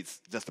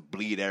spades just to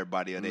bleed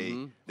everybody of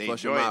they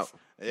joints.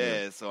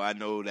 Yeah, so I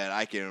know that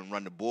I can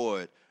run the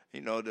board.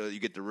 You know,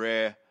 you get the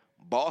rare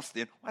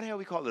Boston. Why the hell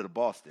we call it a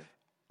Boston?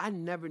 I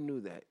never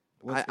knew that.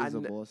 What is a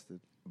Boston?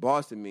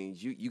 Boston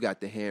means you got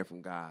the hand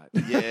from God.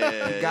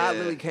 Yeah. God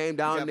really came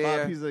down there.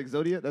 5 pieces of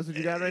Zodiac? That's what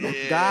you got right now?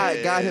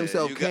 Yeah. God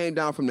himself came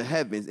down from the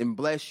heavens and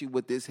blessed you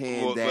with this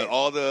hand with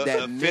all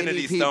the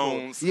affinity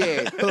stones.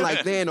 Yeah, feel like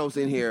Thanos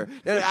in here.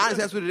 Honestly,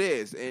 that's what it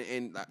is.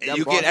 And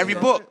you get every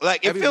book.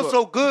 Like, it feels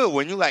so good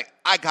when you like,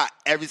 I got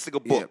every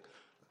single book.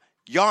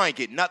 Y'all ain't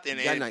get nothing.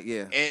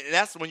 And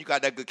that's when you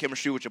got that good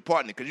chemistry with your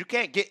partner because you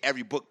can't get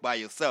every book by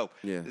yourself.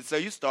 Yeah. So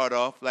you start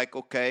off like,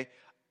 okay,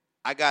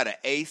 I got an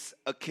ace,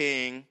 a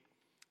king,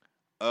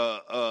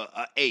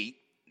 a 8,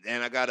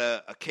 and I got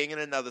a king in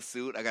another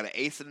suit. I got an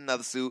ace in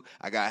another suit.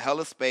 I got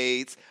hella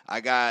spades.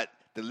 I got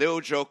the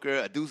little joker,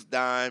 a deuce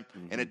dime,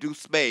 and a deuce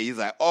spade. He's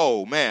like,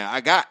 oh man,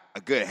 I got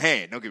a good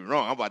hand. Don't get me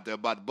wrong. I'm about to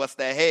bust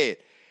that head.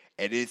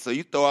 And then so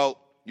you throw out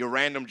your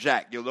random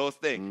jack, your lowest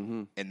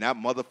thing, and that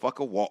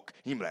motherfucker walk.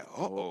 You be like,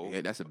 uh-oh.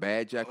 Yeah, that's a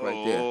bad jack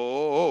right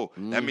there.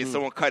 That means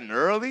someone cutting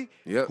early?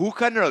 Yep. Who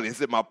cutting early?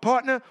 Is it my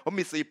partner?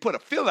 So you put a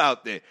fill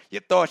out there. You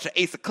throw out your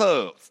ace of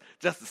clubs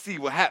just to see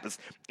what happens.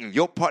 And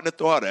your partner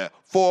throw out a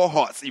 4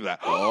 hearts. You be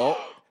like,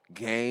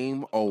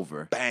 Game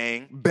over.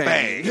 Bang,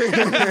 Bang. bang. So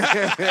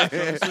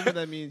I'm assuming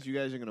that means you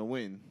guys are gonna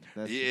win.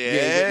 Because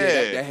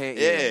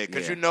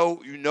yeah. you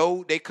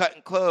know they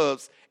cutting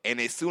clubs and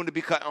they soon to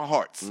be cutting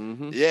hearts.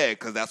 Mm-hmm. Yeah,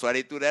 because that's why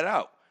they threw that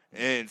out.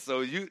 And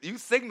so you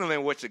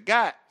signaling what you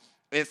got,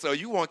 and so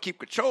you want to keep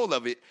control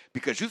of it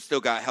because you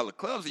still got hella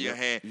clubs in your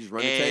hand. You just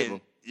run the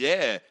table.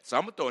 Yeah, so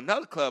I'm gonna throw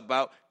another club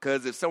out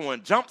because if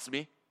someone jumps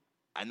me,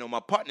 I know my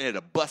partner had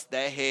to bust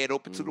that head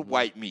open to the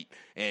white meat,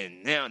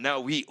 and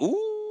now we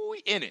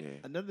in it. Yeah.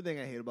 Another thing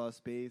I hate about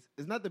spades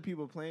is not the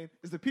people playing,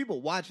 it's the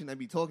people watching that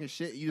be talking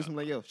shit. You just be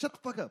like, yo, shut the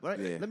fuck up, all right?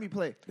 Yeah. Let me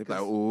play. They be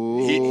like, They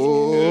look at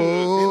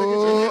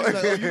you and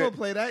like, oh, you gonna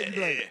play that? You be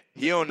like,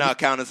 He don't now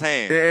count his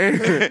hand.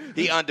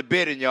 He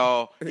underbidding,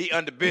 y'all. He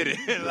underbidding.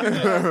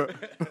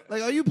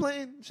 like, are you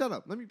playing? Shut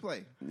up. Let me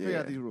play. Figure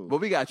out these rules.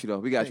 But we got you though.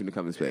 We got you in the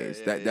coming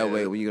spades. That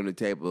way, when you go to the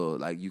table,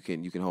 like you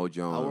can hold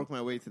your own. I'll work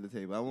my way to the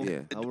table.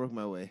 I'll work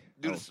my way.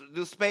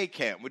 Do spade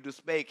camp. We do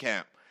spade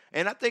camp.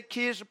 And I think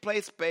kids should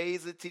play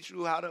spades and teach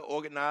you how to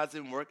organize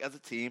and work as a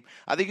team.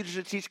 I think you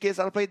should teach kids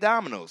how to play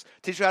dominoes.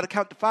 Teach you how to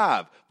count to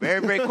 5 very,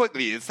 very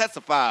quickly. It sets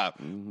of 5.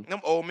 Mm-hmm. Them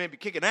old men be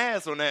kicking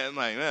ass on that. I'm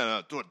like,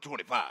 man,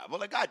 25. I'm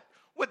like, God,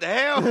 what the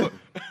hell?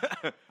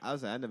 I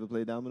was like, I never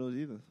played dominoes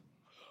either.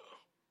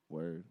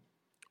 Word.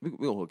 We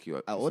gonna hook you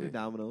up. I ordered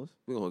dominoes.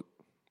 We gonna hook.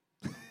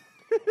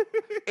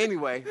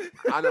 Anyway,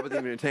 I never even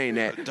entertain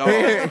that. Dog,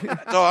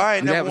 I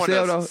ain't never want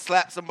to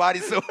slap somebody.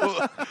 So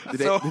did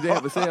they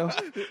have a sale?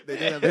 They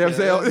did have a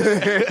sale.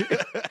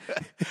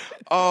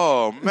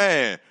 Oh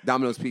man,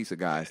 Domino's Pizza,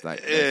 guys.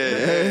 Like,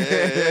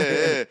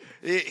 yeah.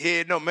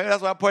 No man,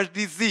 that's why I pushed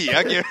DC.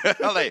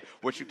 I'm like,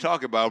 what you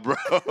talking about, bro?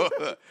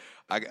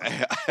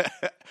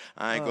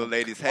 I ain't gonna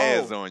lay these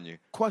hands on you.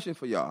 Question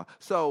for y'all.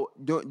 So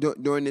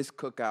during this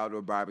cookout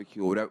or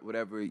barbecue or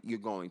whatever you're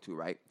going to,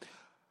 right?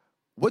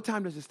 What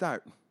time does it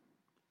start?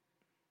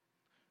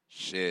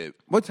 Shit.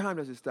 What time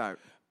does it start?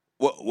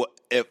 What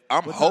if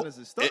I'm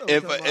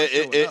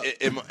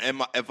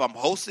if I'm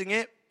hosting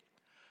it,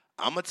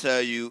 I'm gonna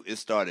tell you it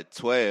started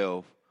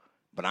 12,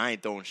 but I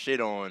ain't throwing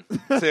shit on.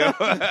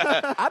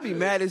 I'd be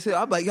mad as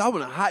hell. I'm like, y'all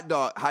want a hot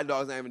dog? Hot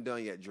dogs ain't even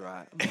done yet.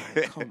 Dry. I'm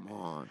like, come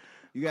on.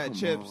 You got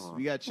chips.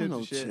 We got chips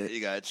and shit.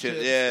 You got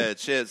chips. Yeah,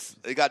 chips.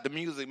 They got the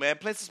music, man.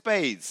 Play some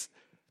spades.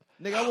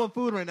 Nigga, I want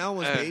food right now. I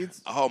want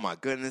spades. Oh, my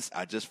goodness.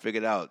 I just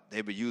figured out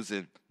they been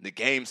using the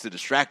games to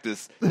distract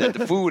us that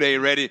the food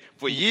ain't ready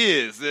for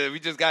years. We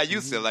just got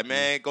used to it. Like,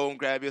 man, go and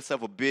grab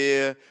yourself a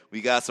beer.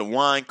 We got some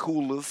wine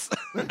coolers.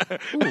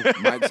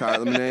 Mike's Hard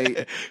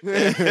Lemonade.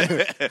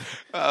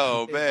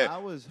 Oh,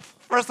 man.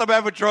 First time I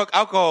ever drunk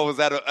alcohol was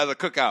at a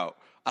cookout.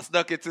 I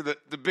snuck into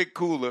the big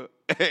cooler.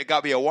 It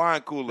got me a wine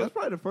cooler. That's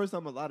probably the first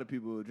time a lot of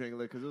people would drink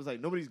liquor because it was like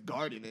nobody's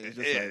guarding it. It's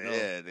just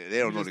they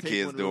don't know what the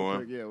kids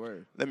doing. Yeah,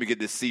 word. Let me get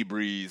this sea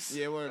breeze.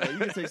 Yeah, word. Like, you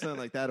can take something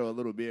like that or a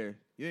little beer.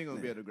 You ain't gonna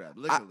be able to grab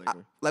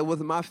liquor. Like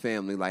with my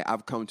family, like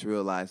I've come to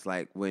realize,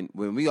 like when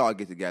we all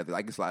get together,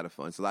 like it's a lot of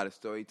fun. It's a lot of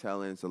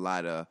storytelling. It's a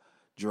lot of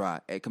dry.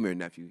 Hey, come here,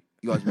 nephew.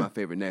 You always my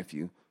favorite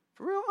nephew.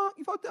 For real, huh?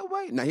 You felt that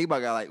way? Now he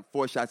about got like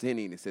 4 shots of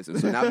Henny in the system,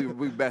 so now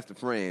we best of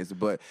friends.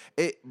 But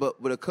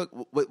with a cook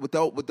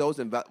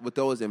with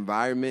those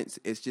environments,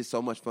 it's just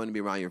so much fun to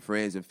be around your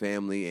friends and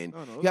family, and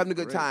you're having a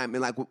good time.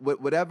 And like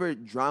whatever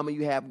drama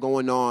you have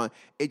going on,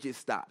 it just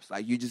stops.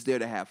 Like you're just there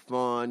to have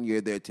fun.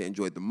 You're there to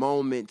enjoy the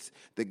moments,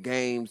 the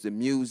games, the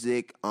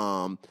music.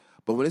 But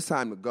when it's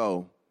time to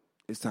go,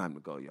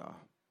 y'all.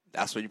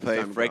 That's when you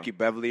play Frankie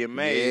Beverly and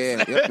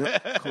Maze. Yeah,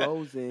 yep.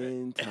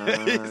 Closing time.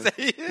 And that's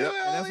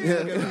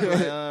when you're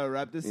gonna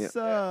wrap this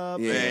up.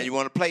 Yeah. Man, you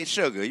want to play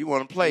Sugar? You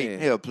want to play? Yeah.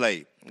 He'll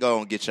play. Go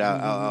and get you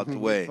out the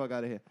way. Fuck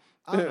out of here.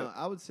 I don't know.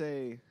 I would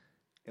say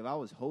if I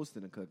was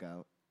hosting a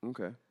cookout,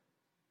 okay,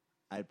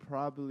 I'd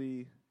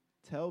probably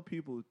tell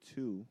people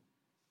 2.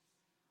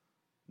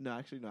 No,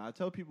 actually, no. I'd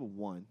tell people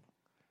 1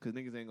 because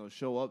niggas ain't gonna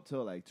show up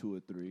till like 2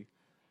 or 3.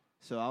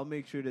 So I'll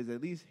make sure there's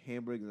at least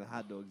hamburgers and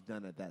hot dogs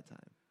done at that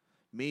time.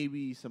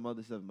 Maybe some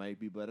other stuff might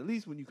be, but at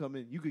least when you come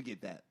in, you could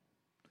get that.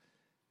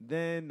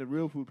 Then the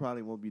real food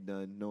probably won't be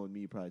done, knowing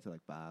me, probably till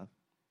like 5.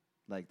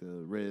 Like the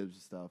ribs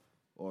and stuff,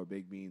 or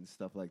baked beans,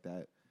 stuff like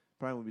that.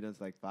 Probably won't be done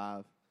till like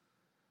 5.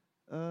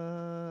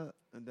 And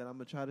then I'm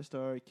going to try to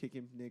start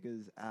kicking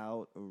niggas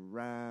out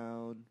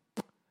around,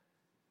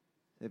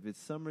 if it's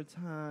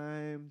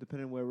summertime,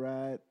 depending on where we're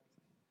at,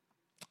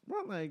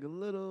 around like a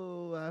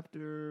little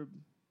after,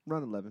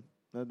 around 11.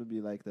 That would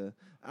be like all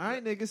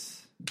right,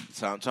 niggas.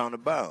 Time to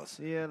bounce.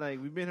 Yeah,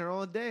 like, we've been here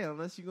all day.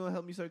 Unless you're going to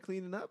help me start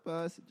cleaning up,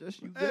 I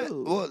suggest you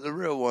do. Well, the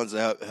real ones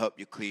that help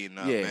you clean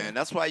up, man.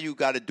 That's why you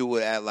got to do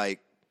it at, like,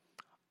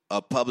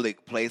 a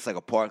public place, like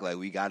a park. Like,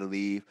 we got to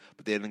leave.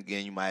 But then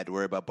again, you might have to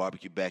worry about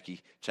Barbecue Becky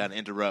trying to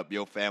interrupt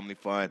your family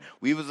fun.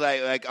 We was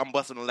like I'm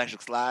busting an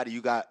electric slide, and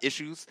you got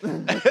issues.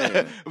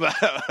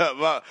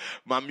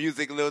 my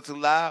music a little too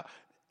loud.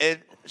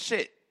 And,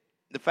 shit,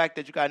 the fact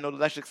that you got to know the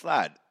electric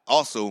slide.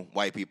 Also,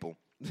 white people.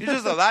 There's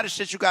just a lot of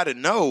shit you got to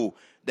know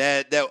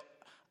that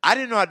I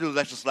didn't know how to do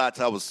electric slide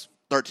till I was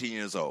 13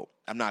 years old.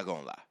 I'm not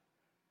going to lie.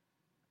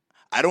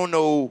 I don't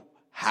know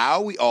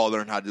how we all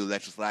learn how to do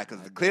electric slide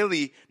because it's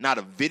clearly not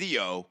a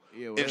video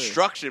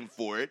instruction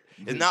for it.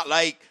 It's not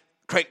like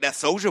Crank That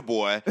Soldier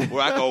Boy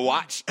where I go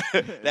watch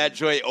that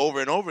joint over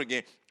and over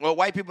again. Well,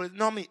 white people,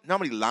 normally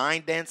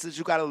line dances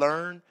you got to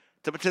learn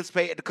to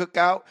participate at the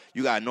cookout.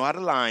 You got to know how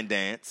to line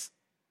dance.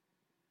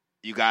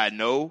 You got to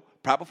know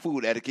proper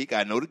food etiquette. You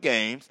got to know the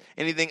games.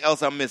 Anything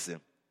else I'm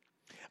missing?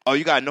 Oh,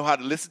 you got to know how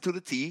to listen to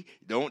the tea.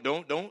 Don't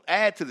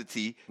add to the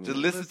tea. Just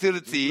listen to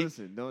the tea.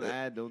 Listen, don't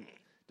add. Don't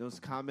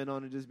comment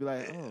on it. Just be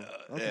like,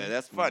 oh, okay. Yeah,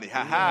 that's funny.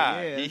 Ha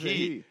ha. Yeah,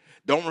 He.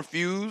 Don't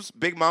refuse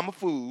Big Mama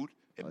food.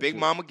 If Big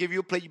Mama give you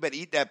a plate, you better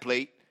eat that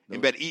plate. You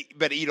better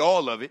eat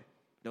all of it.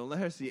 Don't let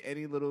her see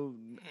any little.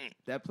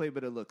 That plate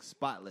better look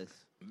spotless.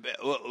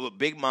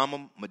 Big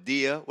Mama,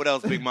 Medea. What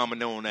else Big Mama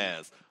known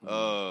as?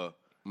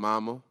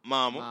 Moms.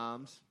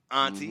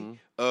 Auntie.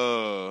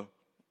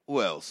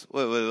 Who else?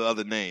 What are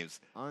other names?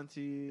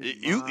 Auntie.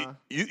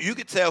 You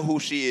can tell who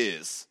she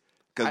is.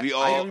 Because we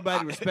all.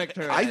 Everybody respect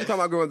her. I used to call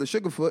my girl the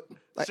Sugarfoot.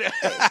 Like,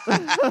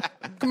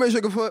 come here,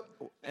 Sugarfoot.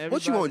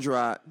 What you want,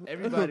 Gerard?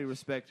 Everybody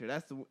respect her.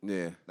 That's the.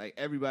 Yeah. Like,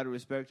 everybody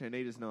respect her, and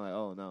they just know, like,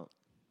 oh, no.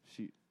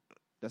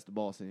 That's the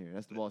boss in here.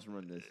 That's the boss who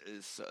run this.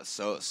 It's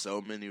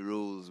so many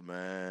rules,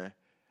 man.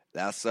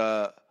 That's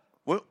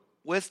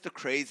what's the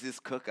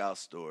craziest cookout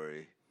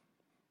story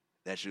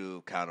that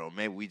you count on?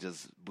 Maybe we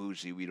just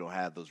bougie. We don't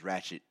have those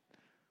ratchet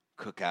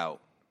cookout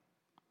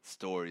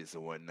stories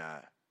and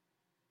whatnot.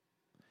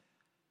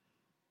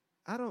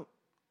 I don't.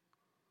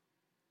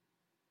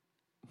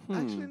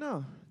 Actually,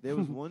 no. There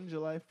was one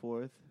July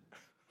 4th.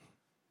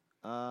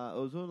 It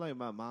was one like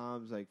my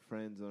mom's like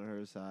friends on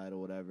her side or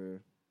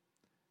whatever.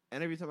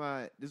 And every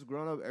time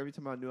every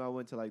time I knew I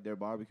went to like their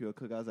barbecue or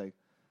cook, I was like,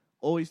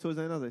 always towards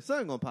the end, I was like,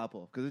 something gonna pop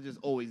off because it just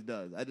always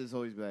does. I just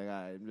always be like, all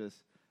right,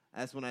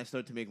 that's when I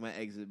start to make my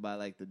exit by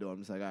like the door. I'm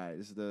just like, all right,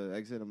 this is the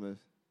exit.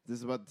 This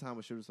is about the time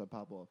when shit will start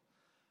pop off.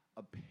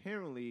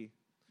 Apparently,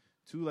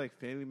 two like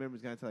family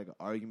members got into like an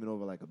argument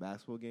over like a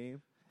basketball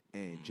game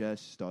and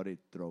just started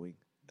throwing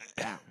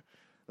down.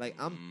 Like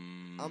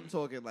I'm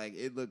talking like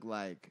it looked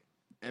like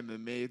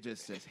MMA,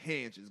 just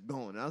hands just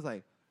going. And I was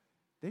like,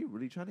 they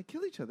really trying to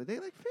kill each other. They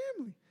like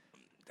family.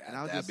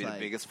 That'd be like, the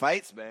biggest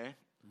fights, man.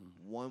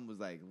 One was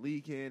like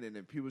leaking, and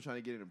then people trying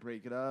to get in and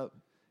break it up.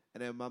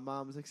 And then my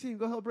mom was like, "See,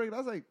 go help break it." I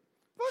was like,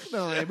 "Fuck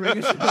no, I ain't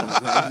breaking shit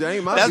up."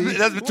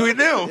 That's between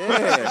them.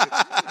 Yeah.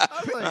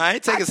 I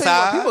ain't taking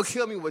sides. People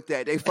kill me with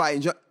that. They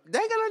fighting. They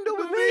ain't got nothing to do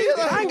with me.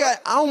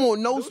 I don't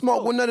want no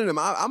smoke with none of them.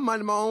 I'm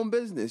minding my own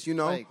business, you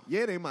know. Like,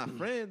 yeah, they my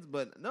friends,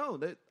 but no,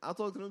 I'll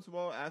talk to them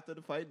tomorrow after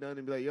the fight done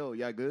and be like, "Yo,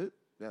 y'all good?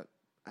 Yeah,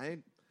 I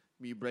ain't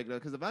me break it up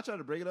because if I try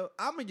to break it up,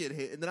 I'm gonna get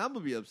hit and then I'm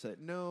gonna be upset.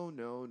 No,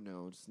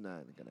 it's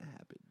not gonna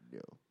happen.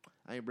 No,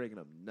 I ain't breaking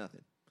up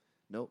nothing.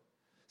 Nope.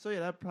 So yeah,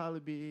 that'd probably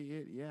be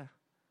it. Yeah."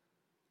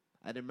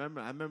 I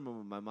remember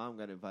when my mom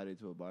got invited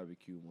to a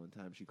barbecue one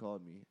time. She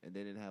called me, and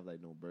they didn't have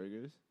like no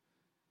burgers.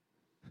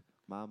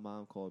 My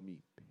mom called me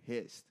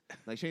pissed.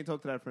 Like she ain't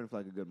talked to that friend for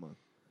like a good month.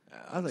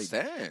 I was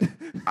like,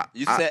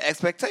 you set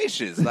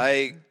expectations.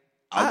 Like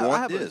I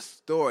want have this a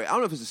story. I don't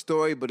know if it's a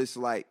story, but it's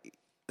like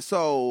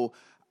so.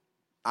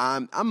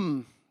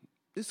 I'm.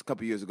 This is a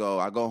couple years ago.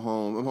 I go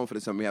home. I'm home for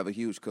the summer. We have a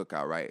huge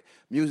cookout. Right,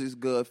 music's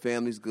good,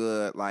 family's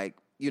good. Like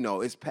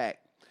it's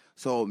packed.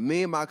 So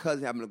me and my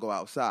cousin happen to go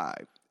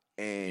outside.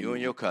 And you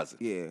and your cousin.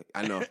 Yeah,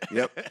 I know.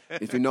 Yep.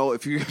 If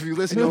you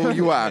listen to who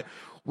you are,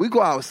 we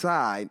go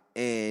outside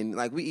and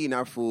like we eating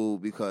our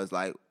food because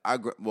like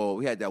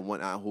we had that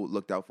one aunt who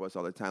looked out for us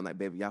all the time. Like,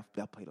 baby, y'all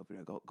plate over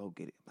there. Go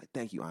get it. Like,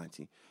 thank you,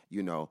 auntie.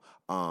 So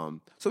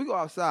we go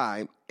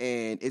outside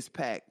and it's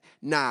packed.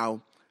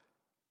 Now,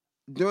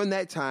 during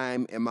that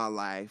time in my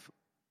life,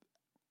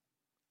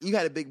 you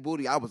had a big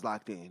booty. I was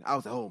locked in. I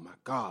was like, oh, my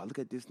God, look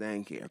at this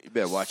thing here. You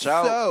better watch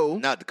out. So,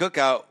 not the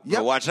cookout,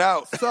 but watch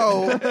out.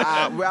 So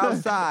we're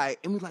outside,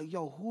 and we're like,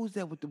 yo, who's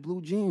that with the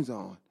blue jeans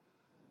on?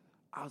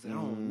 I was like, I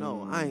don't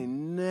know. I ain't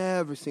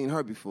never seen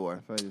her before.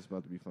 I feel like it's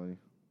about to be funny.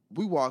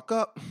 We walk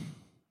up.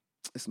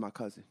 It's my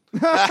cousin. We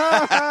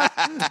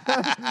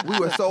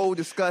were so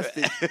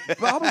disgusted.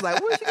 But I was like,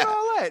 where'd she get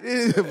all that?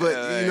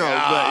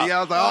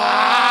 I was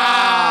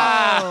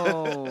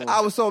like,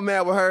 I was so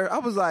mad with her. I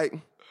was like...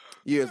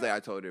 Years later, I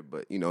told her,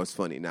 but it's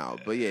funny now.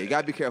 But yeah, you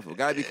gotta be careful.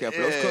 Those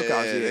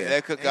cookouts,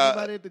 that cookout.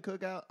 Anybody at the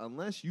cookout,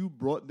 unless you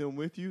brought them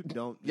with you,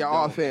 don't. Y'all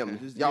all family.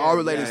 Y'all all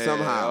related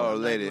somehow. All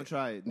related. Don't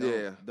try it.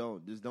 Yeah.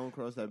 Don't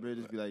cross that bridge.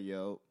 Just be like,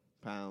 yo,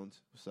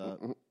 pounds, what's up,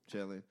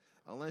 chilling.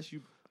 Unless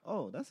you.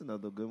 Oh, that's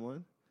another good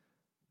one.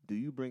 Do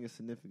you bring a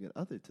significant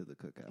other to the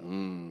cookout?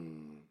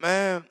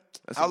 Man,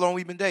 how long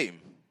we been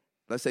dating?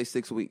 Let's say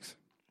 6 weeks.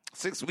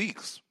 6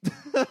 weeks.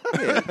 Yeah,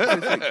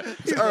 6 weeks.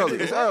 It's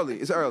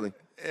early.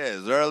 Yeah,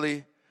 it's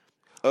early.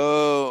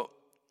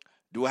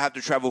 Do I have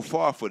to travel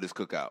far for this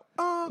cookout?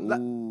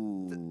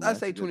 Let's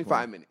say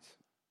 25 minutes.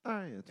 All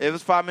right. If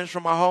it's 5 minutes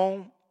from my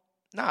home,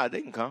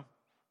 they can come.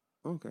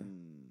 Okay.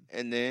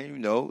 And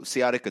then, see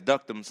how they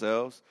conduct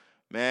themselves.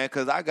 Man,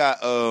 because I got,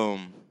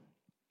 I'm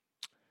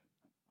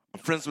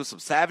friends with some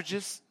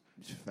savages.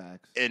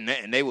 Facts. And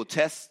they will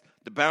test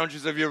the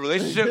boundaries of your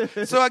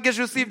relationship. So I guess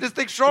you'll see if this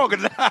thing's strong or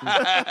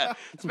not.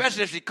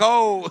 Especially if she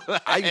cold.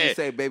 I used to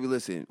say, baby,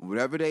 listen,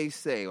 whatever they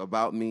say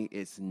about me,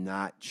 it's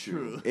not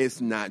true.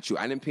 It's not true.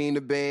 I didn't pee in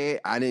the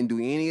bed. I didn't do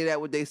any of that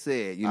what they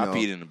said. You know? I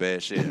peed in the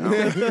bed. Shit.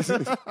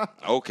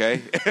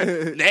 Okay.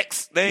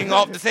 Next thing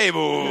off the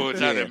table.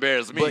 Trying to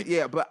embarrass me.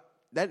 But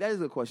that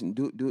is a question.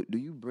 Do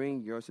you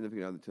bring your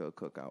significant other to a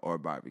cookout or a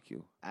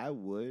barbecue? I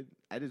would.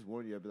 I just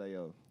warn you. I'd be like,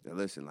 yo. Now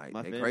listen, like,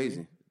 they family,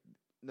 crazy.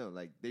 No,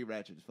 like, they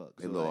ratchet as fuck.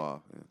 They little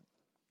off. Yeah.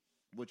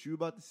 What you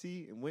about to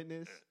see and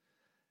witness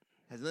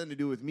has nothing to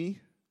do with me.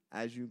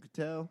 As you can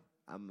tell,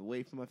 I'm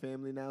away from my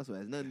family now, so it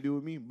has nothing to do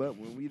with me. But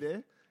when we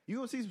there, you're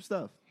going to see some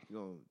stuff.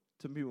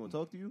 Some people going to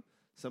talk to you.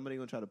 Somebody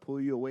going to try to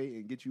pull you away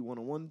and get you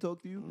one-on-one to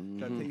talk to you.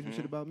 Try to tell you some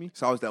shit about me.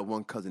 So I was that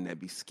one cousin that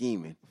be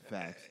scheming.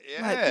 Facts.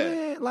 Yeah. Like,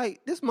 man,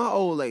 like, this my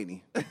old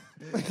lady.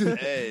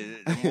 Hey,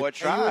 the more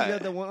try. You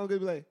got that one uncle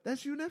be like,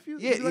 that's you, nephew?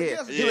 Yeah, Be like, yeah.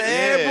 Yes. You like,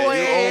 hey, boy,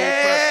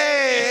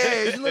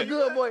 hey, you look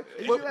good, boy.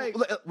 Like,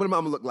 What did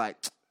mama look like?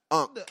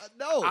 No.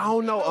 I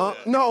don't know,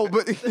 no,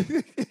 but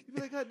You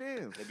be like, God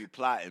damn. They be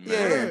plotting,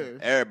 man. Yeah.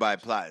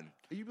 Everybody plotting.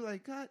 You be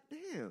like, God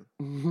damn.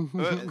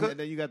 and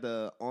then you got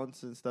the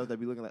aunts and stuff that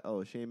be looking like,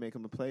 oh, she ain't make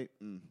him a plate.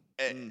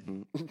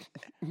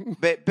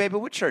 Baby,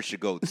 what church you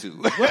go to?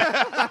 like,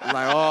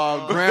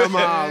 oh,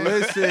 grandma,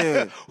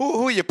 listen.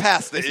 Who your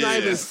pastor It's is? not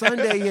even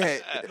Sunday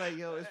yet. Like,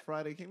 yo, it's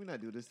Friday. Can we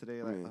not do this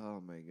today? Like,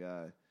 oh my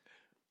God.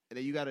 And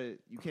then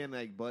you can't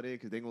like butt in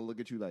because they gonna look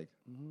at you like,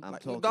 I'm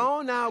Like, talking. go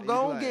on now, And go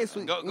you on, be get like,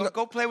 sweet.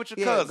 Go play with your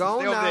Yeah, cousins. go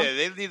Stay on over now. there.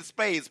 They need a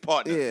spades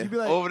partner. Yeah. You be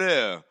like, Over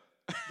there.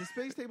 the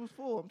space table's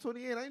full. I'm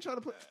 28. I ain't trying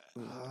to put.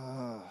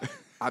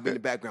 I'll be in the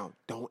background.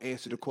 Don't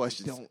answer the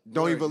questions. Don't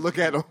Don't even look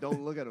at them.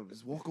 Don't look at them.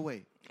 Just walk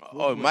away.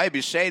 Oh, it might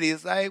be shady.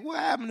 It's like, what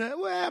happened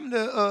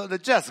to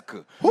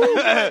Jessica?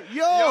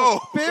 Yo,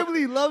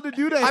 family love to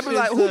do that. I'd be shit,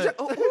 like, who? son.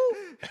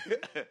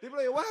 They be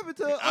like, what happened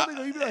to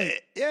other? You be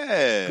like,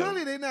 Yeah.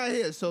 clearly they not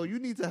here, so you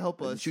need to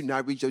help us. Did you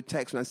not read your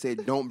text when I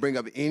said don't bring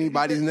up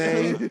anybody's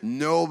name?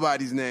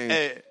 Nobody's name.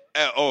 Hey,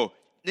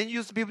 then you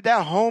used to be with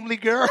that homely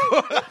girl.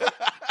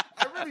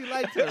 I really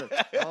liked her.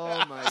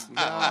 Oh my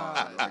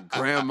God.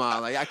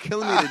 Grandma, like, y'all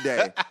killing me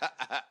today.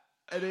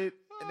 And then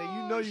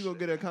you know you're going to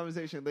get a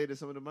conversation later.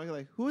 Some of them are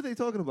like, who are they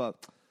talking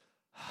about?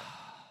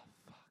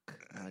 Fuck.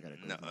 I gotta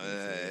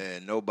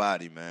go.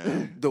 Nobody,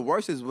 man. The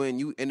worst is when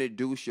you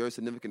introduce your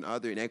significant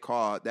other and they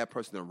call that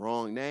person the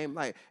wrong name.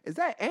 Like, is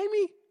that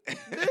Amy?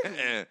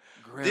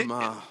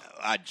 Grandma.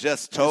 I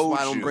just That's told why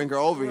I you. don't bring her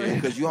over here,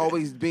 because you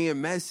always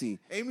being messy.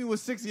 Amy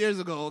was 6 years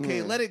ago.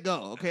 Okay, let it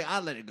go. Okay,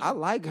 I'll let it go. I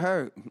like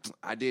her.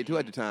 I did too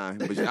at the time,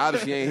 but she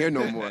obviously ain't here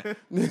no more.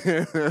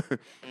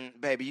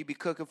 Baby, you be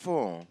cooking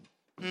for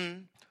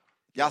them.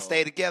 Y'all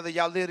stay together.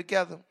 Y'all live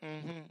together.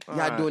 Mm-hmm.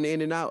 Y'all doing the in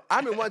and out. I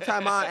remember one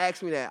time Mom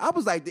asked me that. I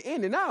was like, the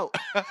in and out?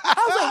 I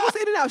was like, what's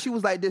the in and out? She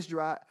was like, this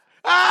dry.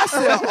 I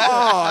said,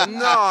 oh,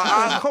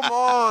 no. Come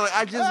on.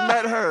 I just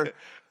met her.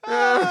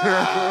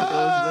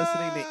 Those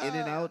listening, the in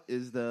and out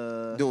is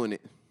the Doing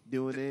it.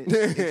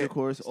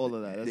 intercourse, all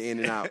of that. That's The in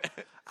and out.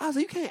 I was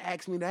like, you can't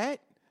ask me that.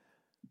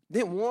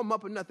 Didn't warm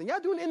up or nothing. Y'all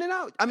doing in and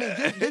out. I mean,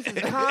 this is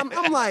calm.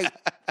 I'm like,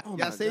 oh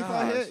my y'all safe gosh.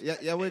 out here?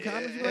 Y'all wear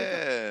condoms? You like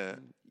that? Yeah.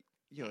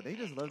 Yo, they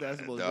just love to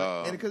ask about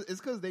Dog. and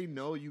it's because they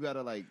know you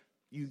gotta like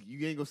you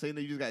ain't gonna say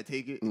no. You just gotta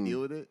take it and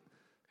deal with it.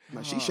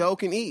 Like, she sure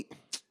can eat.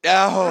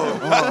 Oh.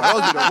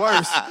 Those are the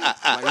worst.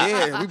 Like,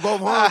 yeah, we both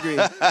hungry.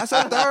 That's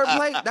her third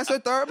plate. That's her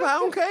third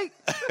pound cake.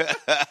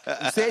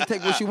 You said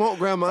take what you want,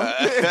 Grandma.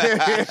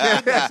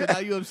 So now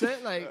you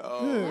upset? Like,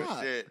 Oh,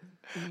 shit.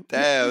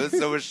 Damn, it's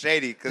so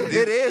shady. Cause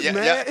It is,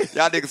 man.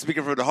 Y'all niggas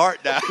speaking from the heart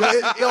now.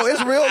 Yo,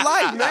 it's real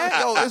life, man.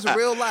 Yo, it's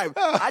real life.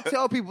 I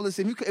tell people,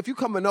 listen, if you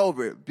coming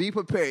over, be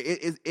prepared.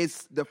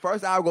 It's the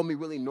first hour gonna be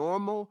really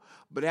normal,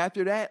 but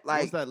after that,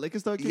 like, once that liquor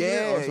start kicking in,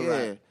 oh, it's a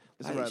wrap.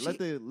 It's a wrap. Let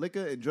the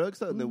liquor and drugs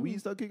start and the weed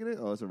start kicking in,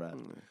 oh, it's a wrap.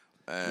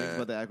 Niggas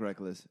about to act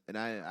reckless, and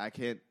I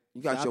can't.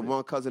 you got stop your it.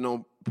 one cousin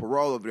on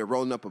parole over there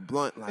rolling up a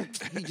blunt,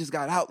 like, he just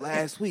got out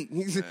last week.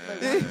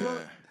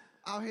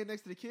 Out here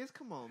next to the kids,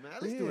 come on, man.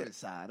 At least do it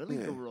inside. At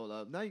least go roll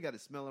up. Now you got to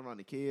smell around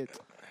the kids.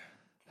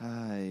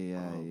 Ay.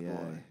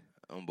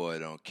 Boy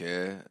don't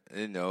care.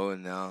 You know,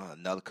 and now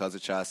another cousin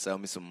try to sell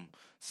me some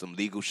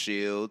legal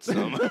shields. Hey,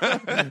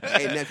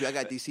 nephew, I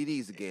got these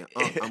CDs again.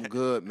 I'm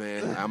good,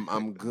 man.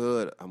 I'm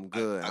good. I'm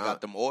good. I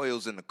got them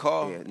oils in the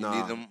car. Yeah, You nah.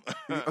 need them.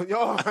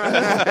 Yo.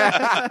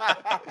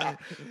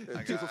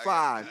 2 for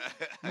 $5.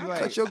 You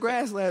cut your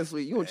grass last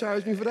week. You gonna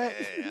charge me for that?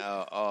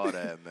 Yeah, all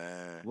that,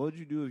 man. What would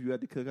you do if you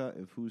had to cook out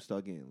and food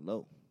start getting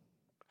low?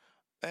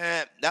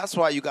 Man, that's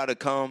why you got to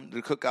come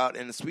to cook out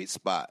in the sweet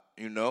spot,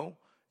 you know?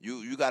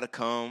 You got to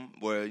come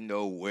where, you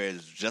know, where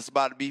it's just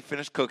about to be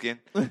finished cooking,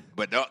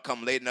 but don't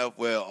come late enough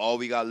where all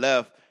we got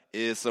left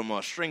is some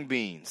string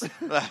beans.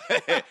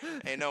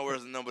 Ain't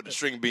nowhere's the number of the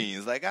string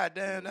beans. Like, God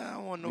damn, I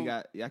don't want no.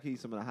 Y'all can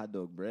eat some of the hot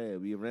dog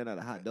bread. We ran out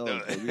of hot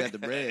dogs, but we got the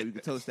bread. We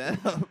can toast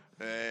that up.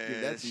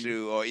 Man,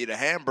 shoot, or eat a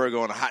hamburger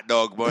on a hot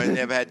dog bun.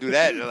 Never had to do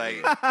that.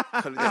 Like,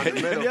 Cut it down the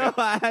middle. Yo,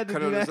 I had to Cut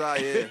do on the that.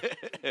 side,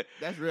 yeah.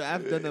 That's real.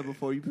 I've done that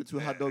before. You put 2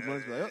 hot dog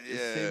buns, like, it's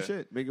the same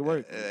shit. Make it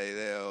work.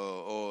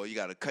 Or you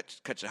gotta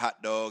cut your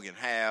hot dog in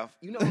half.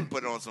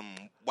 Put on some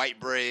white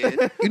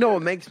bread. You know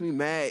what makes me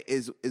mad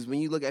is when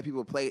you look at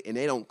people play and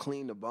they don't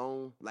clean the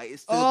bone. Like it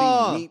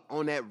still be meat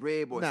on that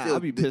rib or still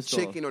the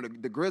chicken or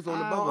the grizzle on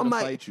the bone. I'm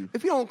like,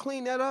 if you don't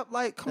clean that up,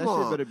 like, come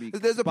on.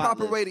 There's a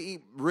proper way to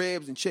eat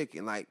ribs and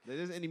chicken. Like, if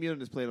there's any meat on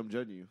this plate, I'm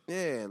judging you.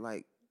 Yeah,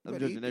 like I'm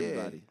judging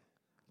everybody.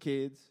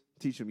 Kids,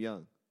 teach them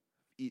young.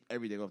 Eat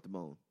everything off the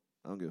bone.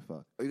 I don't give a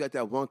fuck. You got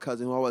that one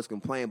cousin who always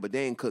complain, but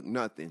they ain't cook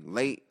nothing.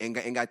 Late and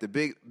got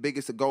the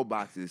biggest of go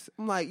boxes.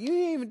 I'm like, you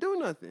ain't even do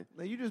nothing.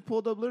 Like, you just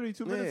pulled up literally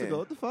 2 minutes ago.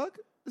 What the fuck?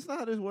 That's not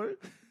how this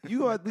works. You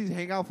go at least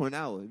hang out for an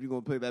hour if you're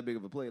going to play that big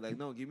of a plate. Like,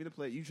 no, give me the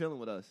plate. You chilling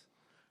with us.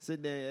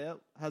 Sitting there, yep.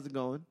 How's it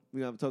going?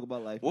 We're going to talk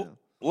about life now.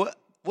 What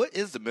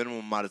is the minimum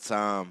amount of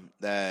time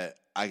that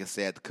I can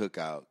stay at the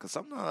cookout? Because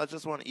sometimes I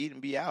just want to eat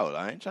and be out.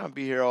 I ain't trying to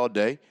be here all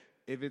day.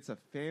 If it's a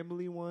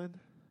family one,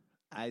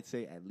 I'd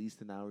say at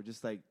least an hour.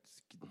 Just like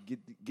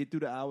get through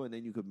the hour and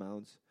then you could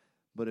bounce.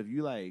 But if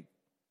you like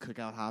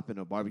cookout hopping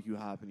or barbecue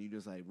hopping, you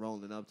just like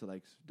rolling up to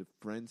like the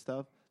friend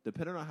stuff,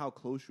 depending on how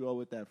close you are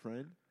with that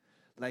friend.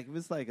 Like if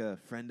it's like a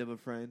friend of a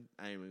friend,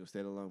 I ain't even gonna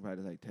stay that long,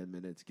 probably like 10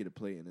 minutes, get a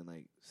plate and then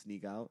like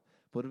sneak out.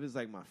 But if it's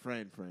like my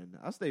friend,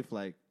 I'll stay for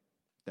like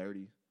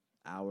 30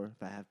 hour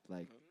if I have to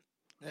like.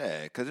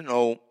 Yeah, because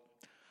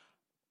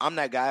I'm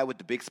that guy with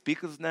the big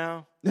speakers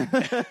now.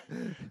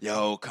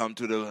 Yo, come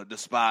to the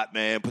spot,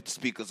 man. Put the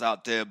speakers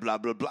out there, blah,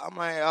 blah, blah. I'm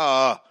like,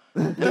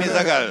 that means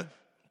I got to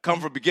come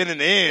from beginning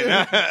to end.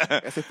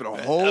 That's it for the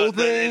whole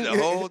thing? The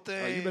whole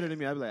thing. Oh, you better than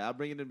me. I'll be like, I'll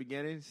bring it in the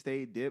beginning,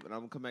 stay, dip, and I'm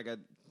going to come back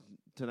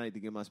tonight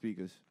to get my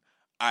speakers.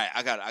 All right,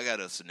 I got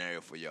a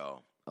scenario for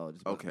y'all. Oh,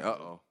 just okay.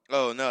 Uh-oh.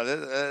 Oh, no,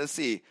 let's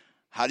see.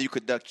 How do you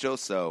conduct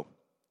yourself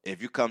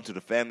if you come to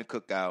the family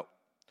cookout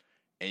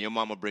and your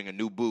mama bring a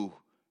new boo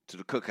to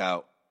the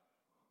cookout?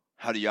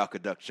 How do y'all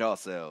conduct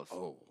yourselves?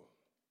 Oh.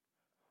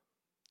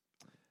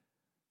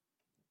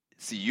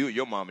 See,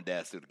 your mom and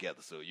dad still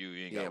together, so you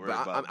ain't got to worry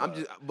about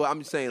it. I'm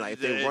just saying, like, if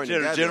they weren't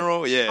together.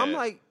 General, yeah. I'm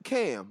like,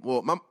 Cam.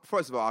 Well,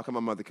 first of all, I call my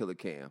mother Killer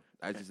Cam.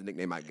 That's just a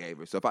nickname I gave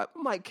her. So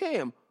I'm like,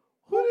 Cam,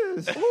 who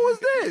is this? Who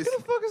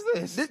the fuck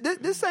is this?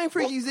 This ain't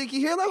Freaky Zeke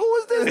here. Like, who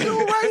is this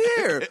dude right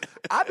here?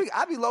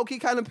 I be low-key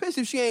kind of pissed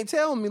if she ain't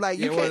telling me, like,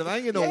 you can't. If I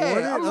ain't get no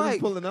warning, I'm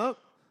like, pulling up.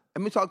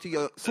 Let me talk to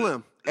your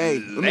Slim. Hey,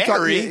 Larry? let me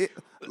talk to you.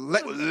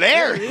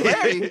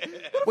 Larry?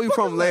 Where you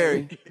from,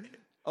 Larry?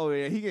 Oh,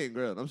 yeah, he getting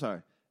grilled. I'm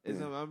sorry.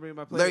 I'm bringing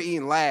my plate. Larry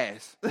eating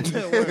last.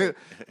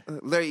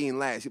 Larry eating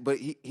last. But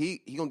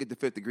he gonna get the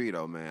 5th degree,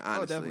 though, man,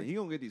 honestly. Oh, definitely. He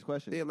gonna get these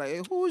questions. Yeah, like,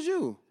 hey, who was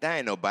you? That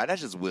ain't nobody.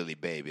 That's just Willie,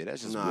 baby.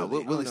 That's just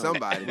Willie. Willie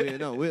somebody. Me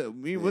and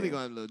Willie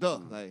gonna look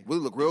dumb. Like,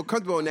 Willie look real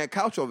comfortable on that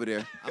couch over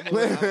there.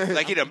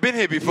 Like he done been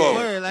here before.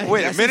 Yeah,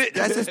 wait a minute.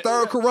 That's his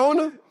 3rd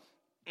Corona?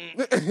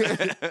 I'm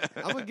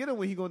gonna get him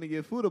when he going to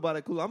get food about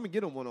it. Cool. I'm gonna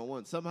get him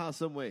one-on-one somehow,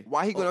 some way.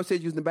 Why he going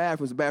upstairs using the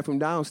bathroom? It's the bathroom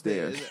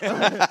downstairs.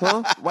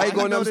 Huh? Why he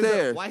going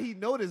upstairs? Why he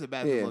know there's a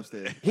bathroom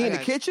upstairs? He in the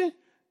kitchen?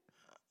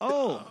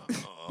 Oh,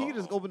 he can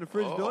just open the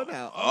fridge door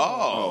now.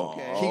 Oh,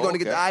 okay. He going to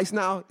get the ice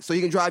now, so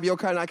you can drive your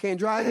car and I can't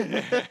drive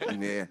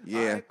it. Yeah.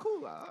 All right,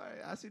 cool. All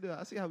right,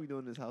 I see how we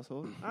doing in this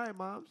household. All right,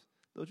 moms,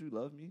 don't you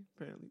love me?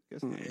 Apparently,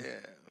 guess not. Yeah.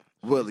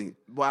 Willie,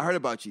 boy, I heard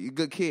about you. You a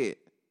good kid.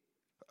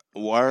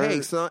 Word.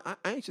 Hey, son, I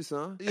ain't your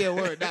son. Yeah,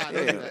 word. Nah,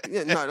 don't do that.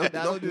 Yeah,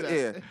 don't do that.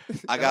 Yeah.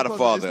 I got a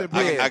father.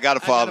 I got a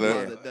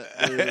father.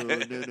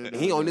 No.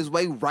 He on his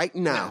way right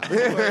now.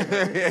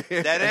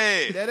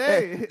 Daddy.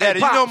 Daddy,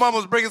 you know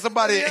mama's bringing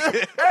somebody.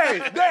 Hey,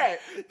 Dad.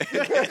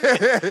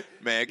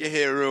 Man, get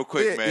here real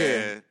quick, man.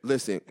 Yeah.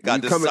 Listen.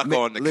 Got this sucker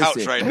on the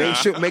couch right now.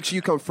 Make sure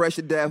you come fresh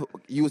to death.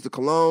 Use the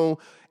cologne.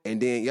 And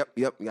then,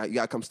 you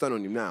got to come stun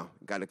on him now.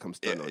 Got to come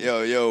stun on him.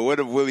 Yo, what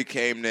if Willie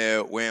came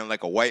there wearing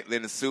like a white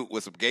linen suit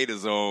with some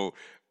gaiters on?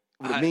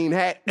 With a mean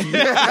hat. He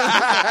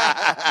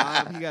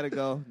got to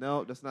go.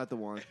 No, that's not the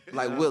one.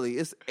 Like, Willie,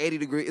 it's 80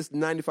 degrees. It's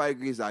 95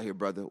 degrees out here,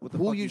 brother.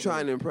 Who you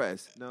trying to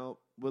impress? No,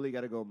 Willie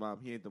got to go, Mom.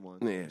 He ain't the one.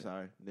 Yeah. I'm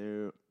sorry.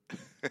 No.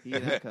 He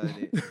ain't not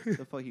cutting it.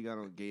 The fuck he got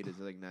on gaiters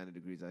at like 90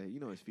 degrees out here. You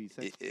know his feet.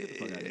 Get the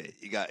fuck out of here.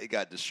 He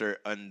got the shirt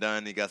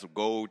undone. He got some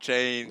gold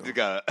chains. He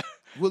got.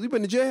 Will you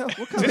been to jail?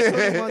 What kind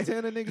of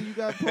Montana nigga you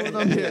got pulling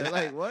up here?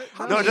 Like what?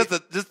 No, just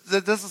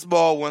a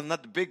small one,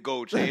 not the big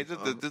gold chains.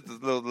 Just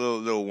the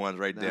little ones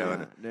right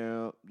there.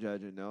 No,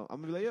 judging. No,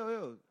 I'm gonna be like,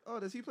 yo. Oh,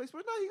 does he play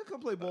sports? No, he can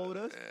come play ball with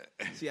us.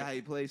 See how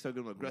he plays. Start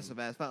giving him aggressive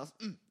ass fouls.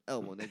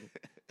 Elbow, nigga.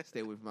 Stay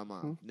away from my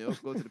mom. No,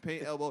 go to the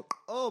paint. Elbow.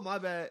 Oh, my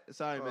bad.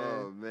 Sorry, man.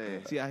 Oh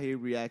man. See how he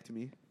react to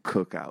me.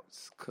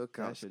 Cookouts.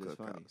 That shit is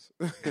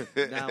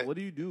funny. Now, what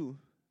do you do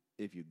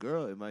if your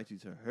girl invites you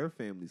to her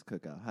family's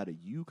cookout? How do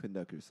you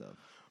conduct yourself?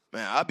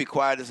 Man, I'll be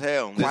quiet as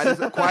hell. Quiet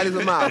as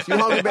a mouse. You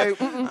hungry, babe?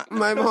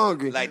 I'm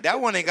hungry. Like, that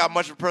one ain't got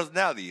much of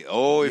personality.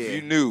 Oh, if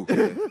you knew.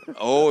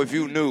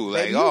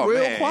 Like, man, oh,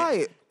 real man.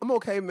 quiet. I'm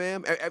okay,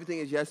 ma'am. Everything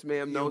is yes,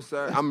 ma'am, no,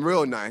 sir. I'm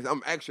real nice.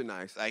 I'm extra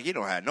nice. Like, he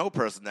don't have no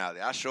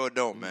personality. I sure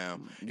don't,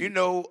 man. You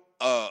know,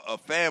 a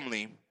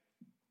family,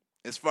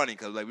 it's funny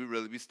because, like,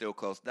 we still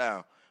close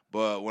down.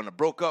 But when I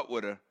broke up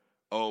with her,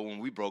 when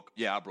we broke,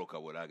 I broke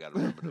up with her. I got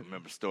to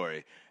remember the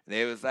story. And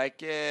they was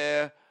like,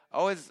 yeah,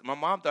 my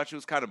mom thought she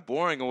was kind of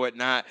boring and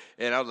whatnot.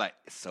 And I was like,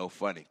 it's so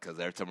funny because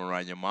every time I'm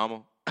around your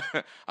mama,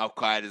 I'm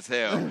quiet as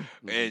hell.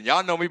 And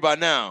y'all know me by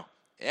now.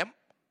 And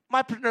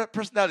my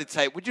personality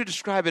type, would you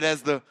describe it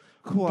as the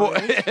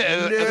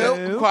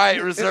quiet,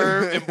 quiet,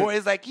 reserved? And boy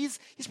is like, he's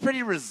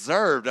pretty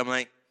reserved. I'm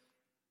like,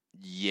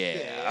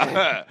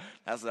 yeah.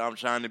 That's what I'm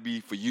trying to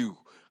be for you.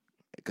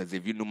 Because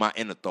if you knew my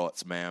inner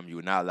thoughts, ma'am, you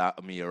would not allow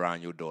me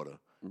around your daughter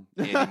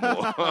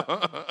anymore.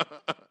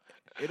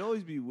 It'd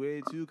always be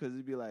weird, too, because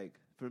it'd be like,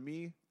 for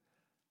me,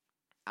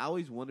 I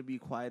always want to be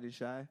quiet and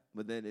shy,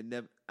 but then it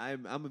never.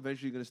 I'm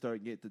eventually going to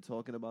start getting to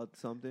talking about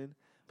something,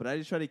 but I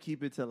just try to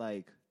keep it to,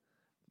 like,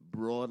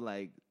 broad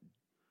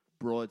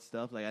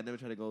stuff. Like, I never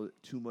try to go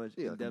too much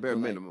in depth. Bare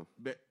minimum.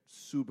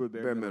 Super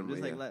bare minimum.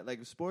 Just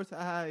like sports,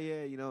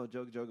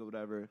 joke or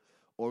whatever.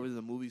 Or if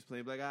the movie's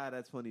playing, like,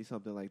 that's funny,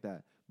 something like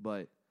that.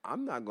 But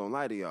I'm not gonna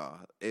lie to y'all.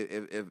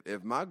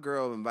 If my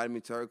girl invited me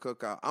to her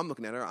cookout, I'm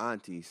looking at her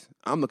aunties.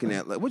 I'm looking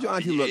at like, what your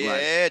auntie look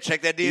like? Yeah,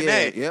 check that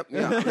DNA. Yeah,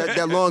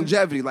 that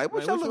longevity. Like,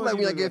 what y'all look like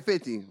when y'all get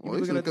 50? You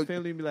looking at the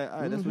family and be like,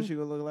 all right, that's what she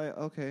gonna look like.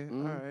 Okay,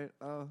 all right.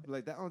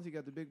 Like that auntie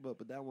got the big butt,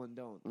 but that one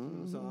don't.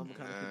 So I'm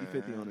kind of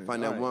 50-50 on her.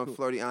 Find that one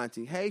flirty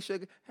auntie. Hey,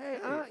 sugar. Hey,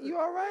 aunt, you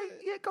all right?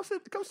 Yeah, come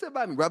sit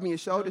by me. Rub me your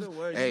shoulders.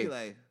 Hey, you be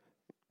like,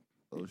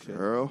 oh shit,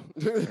 girl.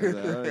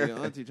 Your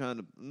auntie trying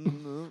to.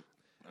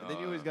 And then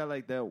you always got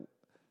like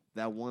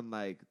that one,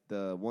 like,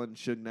 the one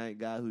Suge Knight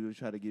guy who would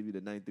try to give you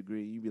the 9th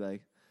degree. You be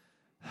like,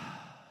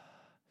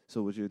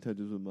 so what's your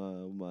intentions with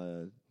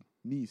my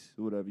niece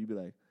or whatever? You be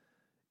like,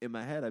 in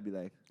my head, I'd be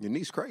like, your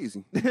niece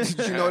crazy.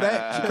 Did you know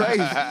that? She's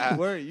crazy.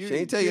 Word, she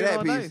ain't tell you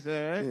that piece. Nice,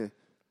 right? Yeah.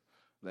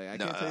 Like, I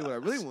can't tell you what I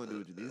really want to do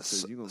with your niece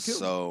because you're going to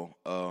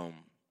kill me.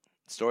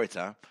 Story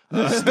time.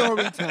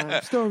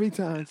 Story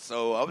time.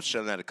 So I was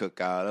chilling at a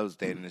cookout. I was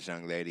dating this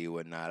young lady and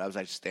whatnot. I was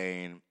actually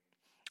staying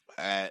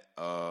at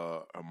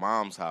her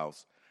mom's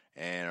house.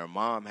 And her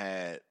mom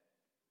had,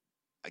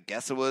 I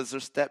guess it was her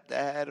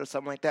stepdad or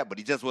something like that, but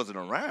he just wasn't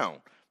around.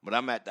 But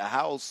I'm at the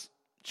house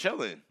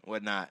chilling,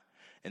 whatnot.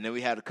 And then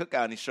we had a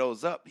cookout, and he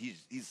shows up.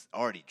 He's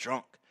already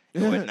drunk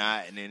and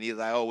whatnot. And then he's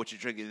like, oh, what you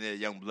drinking there,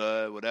 young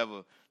blood,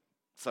 whatever.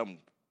 Some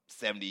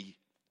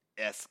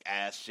 70-esque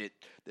ass shit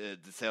to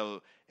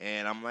sell.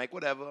 And I'm like,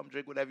 whatever. I'm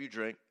drinking whatever you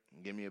drink.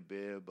 Give me a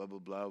beer, blah, blah,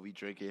 blah. We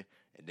drink it.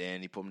 And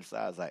then he put me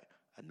aside. I was like,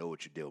 I know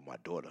what you did with my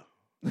daughter.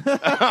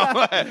 I'm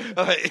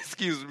like,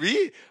 excuse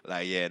me?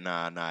 Like, yeah,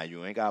 nah,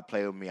 you ain't gotta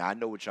play with me. I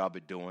know what y'all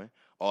been doing.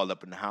 All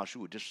up in the house.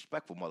 You a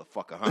disrespectful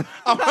motherfucker, huh?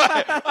 I'm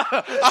like,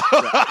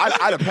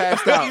 I'd have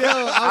passed out.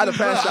 I'd have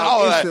passed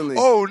out instantly.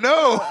 Like, oh,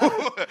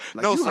 no.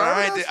 Like, no, sir,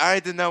 I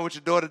ain't did nothing with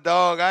your daughter,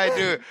 dog. I ain't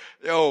do it.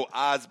 Yo,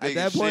 odds big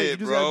as shit,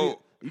 bro.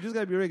 You just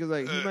gotta be ready, because,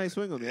 like, he might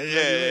swing on me.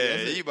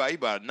 He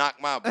about to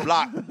knock my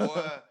block, boy.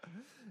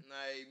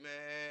 Like, man.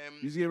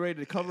 You just get ready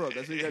to cover up.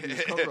 That's what you got to do,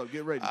 is cover up.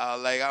 Get ready. I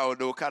don't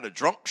know what kind of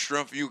drunk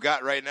strength you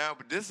got right now,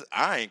 but this,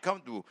 I ain't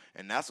comfortable.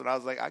 And that's what I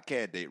was like, I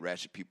can't date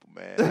ratchet people,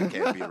 man. I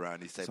can't be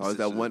around these types of situations.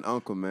 So that one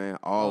uncle, man,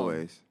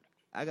 always.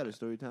 I got a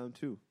story time,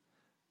 too.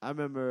 I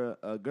remember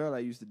a girl I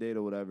used to date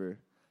or whatever.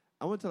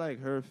 I went to, like,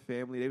 her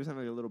family. They was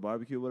having, like, a little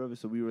barbecue or whatever,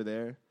 so we were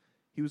there.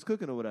 He was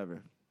cooking or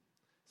whatever.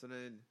 So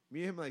then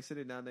me and him, like,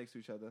 sitting down next to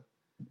each other.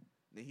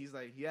 And he's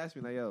like, he asked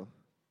me, like, yo,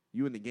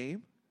 you in the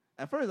game?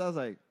 At first, I was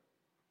like,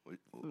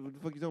 what the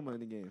fuck you talking about in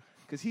the game?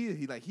 Because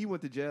he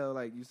went to jail,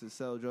 like, used to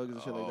sell drugs and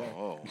shit like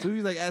that. So he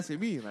was like asking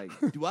me, like,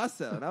 do I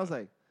sell? And I was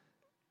like,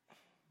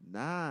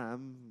 nah,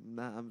 I'm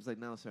not. I was like,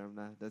 no, sir, I'm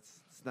not.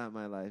 It's not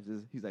my life.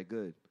 He's like,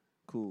 good,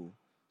 cool,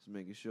 just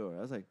making sure.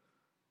 I was like,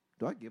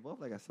 do I give off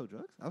like I sell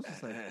drugs? I was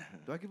just like,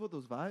 do I give off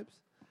those vibes?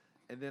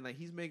 And then, like,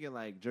 he's making,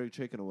 like, jerk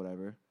chicken or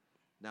whatever.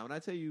 Now, when I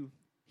tell you,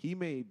 he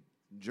made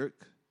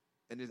jerk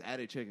and just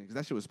added chicken, because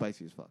that shit was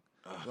spicy as fuck.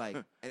 Like,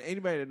 and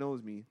anybody that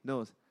knows me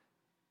knows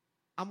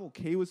I'm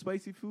okay with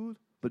spicy food,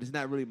 but it's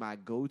not really my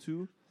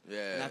go-to.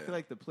 Yeah. And I feel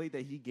like the plate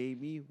that he gave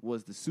me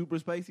was the super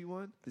spicy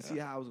one to see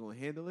how I was going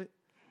to handle it.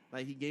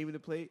 Like, he gave me the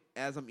plate.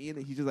 As I'm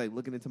eating it, he's just, like,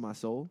 looking into my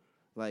soul,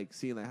 like,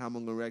 seeing, like, how I'm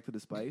going to react to the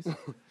spice.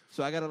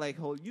 So I got to, like,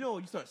 hold. You know,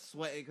 you start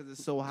sweating because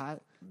it's so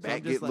hot.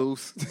 Back get like,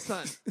 loose.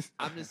 Son,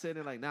 I'm just sitting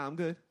there like, nah, I'm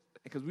good.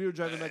 Because we were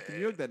driving back to New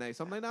York that night.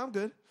 So I'm like, nah, I'm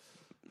good.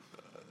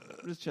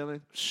 I'm just chilling.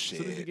 Shit.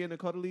 As soon as we get in the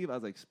car to leave, I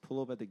was like,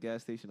 pull up at the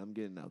gas station. I'm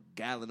getting a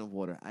gallon of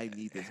water. I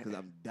need this because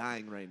I'm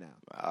dying right now.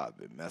 I've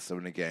been messing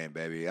with the game,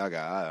 baby.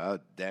 I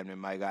damn near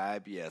might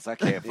got IBS. I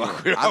can't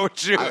fuck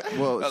with you.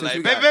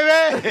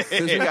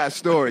 Since we got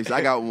stories,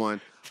 I got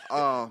one.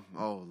 Oh,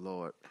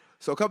 Lord.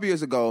 So a couple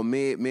years ago,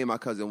 me and my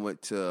cousin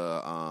went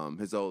to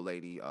his old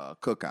lady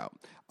cookout.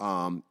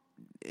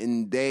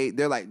 And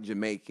they're like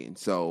Jamaican.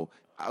 So,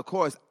 of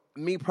course,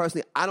 me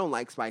personally, I don't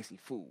like spicy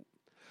food.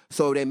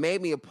 So they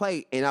made me a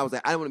plate, and I was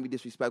like, I don't want to be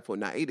disrespectful and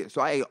not eat it.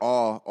 So I ate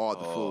all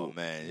the food. Oh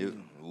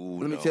man,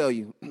 Let me tell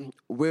you,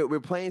 we're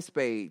playing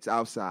spades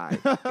outside,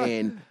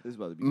 and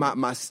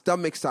my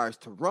stomach starts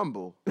to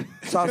rumble.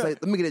 So I was like,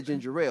 let me get a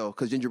ginger ale,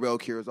 because ginger ale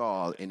cures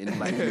all in the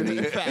black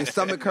community. And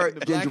stomach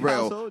hurt, ginger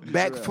ale.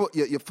 Back foot,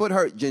 your foot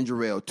hurt,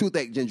 ginger ale.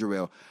 Toothache, ginger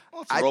ale.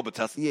 Oh, it's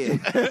Robitussin.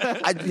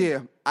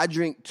 Yeah. I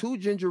drink 2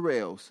 ginger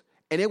ales,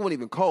 and they weren't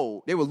even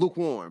cold. They were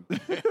lukewarm.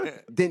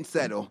 Didn't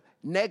settle.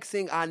 Next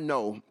thing I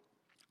know,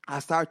 I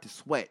started to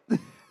sweat.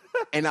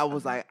 And I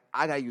was like,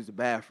 I got to use the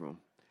bathroom.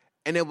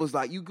 And it was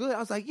like, you good? I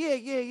was like,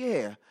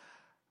 yeah.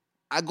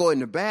 I go in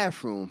the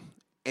bathroom,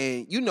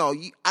 and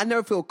I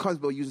never feel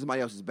comfortable using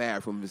somebody else's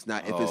bathroom if it's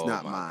not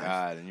mine. Oh my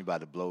God, and you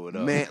about to blow it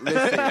up. Man,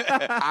 listen,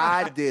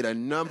 I did a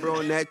number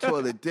on that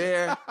toilet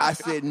there. I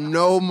said,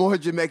 no more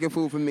Jamaican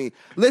food for me.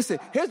 Listen,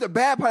 here's the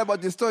bad part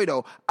about this story,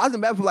 though. I was in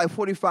the bathroom for like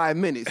 45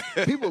 minutes.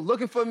 People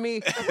looking for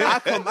me.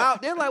 I come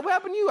out. They're like, what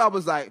happened to you? I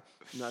was like,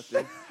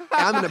 nothing.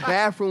 I'm in the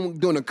bathroom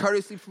doing a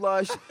courtesy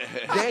flush.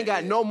 They ain't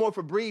got no more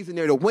Febreze in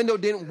there. The window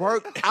didn't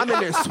work. I'm in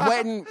there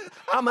sweating.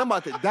 I'm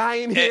about to die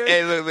in here.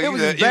 Hey, look,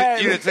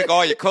 you done took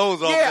all your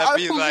clothes off. Yeah, I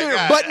was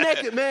like, butt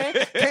naked, man.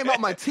 Came out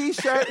my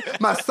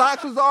T-shirt. My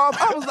socks was off.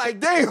 I was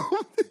like, damn.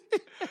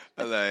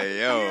 I was like,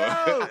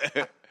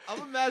 yo.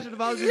 I'm imagining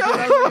if I was just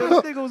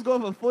this nigga was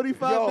going for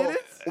 45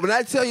 minutes. When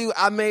I tell you,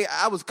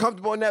 I was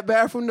comfortable in that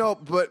bathroom, though,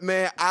 but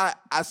man, I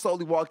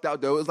slowly walked out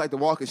there. It was like the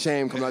walk of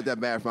shame coming out that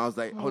bathroom. I was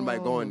like, nobody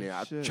going there.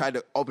 I tried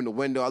to open the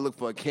window. I looked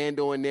for a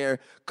candle in there.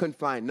 Couldn't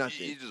find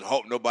nothing. You just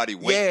hope nobody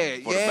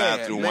waiting for the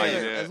bathroom while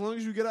you're there. As long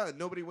as you get out and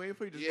nobody waiting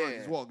for you,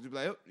 just walk. Just be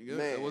like, oh, you good?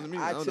 Man, that wasn't me.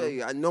 I tell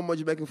you, I know more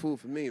Jamaican food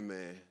for me,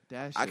 man.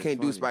 I can't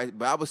do funny. spicy,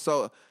 but I was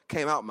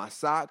came out, my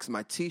socks,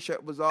 my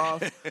T-shirt was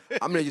off.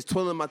 I'm there just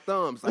twiddling my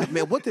thumbs. Like,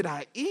 man, what did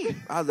I eat?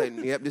 I was like,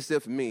 yep, this is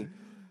it for me.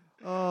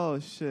 Oh,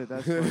 shit,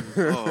 that's funny.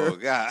 Oh,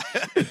 God.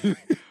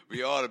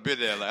 We all have been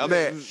there. Like,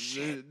 man,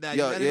 You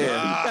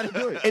yeah. gotta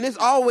do it. And it's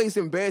always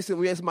embarrassing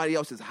when you're at somebody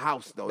else's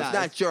house, though. It's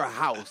not your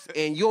house.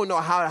 And you don't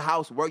know how the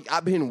house works.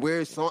 I've been hearing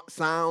weird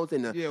sounds.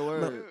 And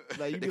word.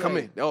 Like, they're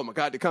coming. Oh, my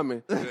God, they're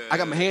coming. I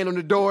got my hand on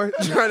the door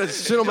trying to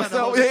shit on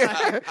myself.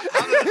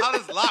 How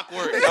does lock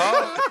work,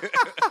 dog?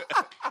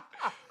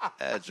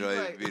 That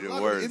joint be the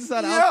worst.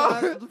 Inside,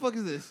 outside. What the fuck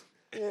is this?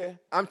 Yeah.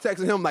 I'm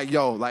texting him like,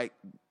 yo, like,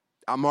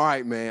 I'm all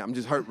right, man. I'm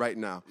just hurt right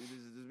now.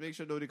 Just make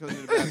sure nobody comes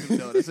in the bathroom.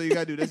 No, that's all you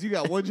gotta do. You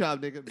got one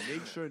job, nigga.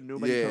 Make sure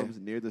nobody comes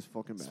near this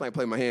fucking bathroom. Somebody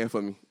play my hand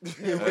for me.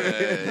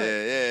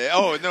 Yeah.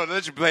 Oh, no,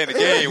 let you play the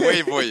game.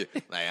 Wait for you.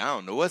 Like, I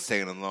don't know what's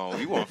taking them long.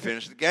 You want to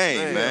finish the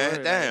game,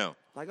 man. Damn.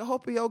 Like, I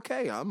hope he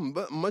okay. I'm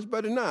much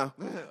better now.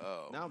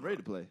 Now I'm ready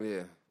to play.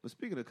 Yeah. But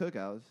speaking of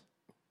cookouts,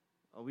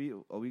 are we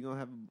gonna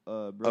have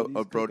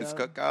Brody's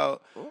cookout?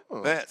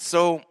 Oh. Man,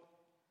 so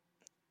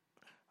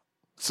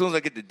as soon as I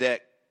get the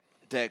deck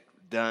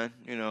done,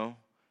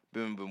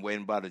 been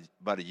waiting about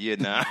a year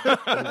now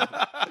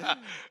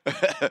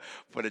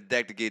for the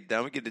deck to get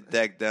done. We get the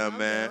deck done,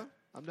 man.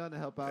 I'm down to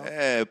help out.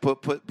 Yeah,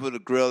 put a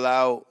grill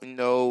out.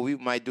 We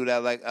might do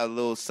that like a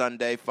little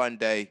Sunday fun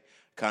day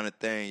kind of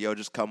thing. Yo,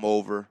 just come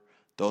over,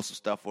 throw some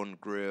stuff on the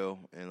grill,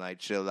 and like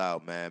chill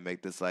out, man.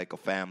 Make this like a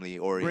family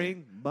oriented.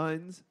 Bring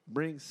buns.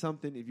 Bring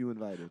something if you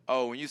invited.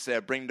 Oh, when you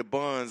said bring the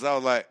buns, I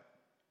was like,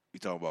 you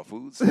talking about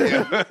foods?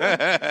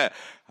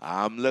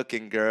 I'm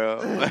looking,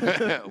 girl.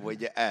 Where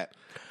you at?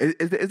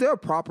 Is there a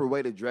proper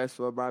way to dress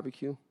for a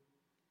barbecue?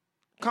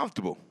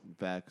 Comfortable.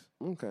 Facts.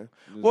 Okay.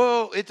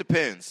 Well, it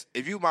depends.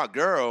 If you my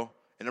girl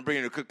and I'm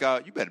bringing you to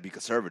cookout, you better be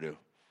conservative.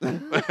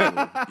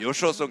 Your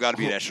shorts don't got to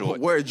be that short.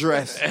 Wear a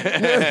dress.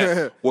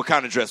 What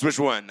kind of dress? Which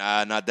one?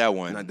 Not that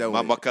one. Not that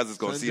one. My cousin's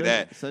going to see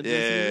that. Sundress?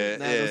 Yeah.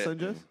 No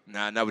sundress?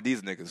 Nah, not with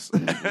these niggas.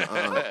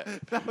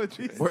 Not with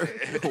these. Wear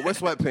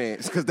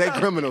sweatpants, because they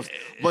criminals.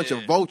 Bunch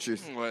of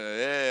vultures. Well,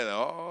 yeah.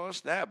 Oh,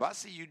 snap. I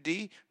see you,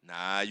 D.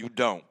 Nah, you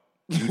don't.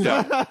 You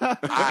don't.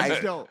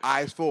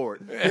 Eyes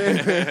forward.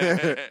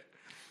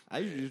 I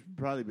usually just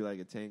probably be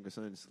like a tank or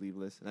something,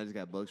 sleeveless, and I just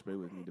got bug spray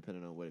with me,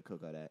 depending on where to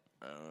cook out at.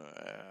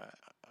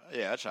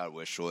 Yeah, I try to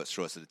wear shorts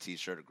to the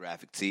t-shirt, a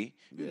graphic tee.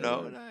 Keep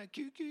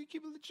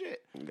it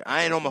legit. Gotcha.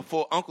 I ain't on my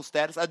full uncle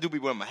status. I do be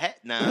wearing my hat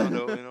now,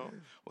 with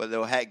a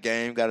little hat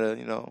game.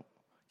 Gotta,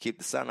 keep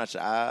the sun out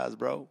your eyes,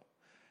 bro,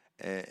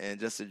 and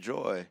just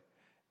enjoy,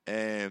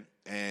 and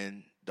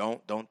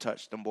don't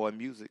touch them boy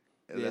music.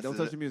 Yeah, don't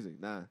touch the music.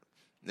 Nah,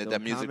 let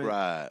that music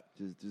ride.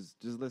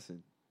 Just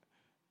listen.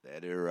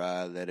 Let it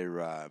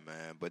ride,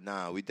 man. But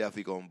nah, we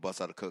definitely gonna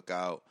bust out a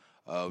cookout.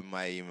 We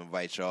might even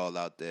invite y'all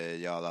out there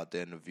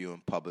in the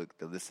viewing public,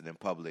 the listening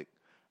public,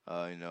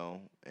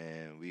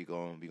 and we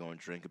gonna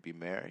drink and be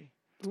merry.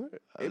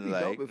 It'd be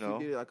dope if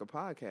we did like a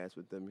podcast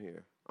with them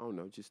here. I don't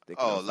know, just think.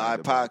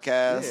 Live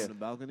podcast. Yeah. On the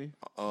balcony?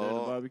 Oh,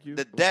 the barbecue?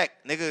 The deck,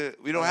 nigga.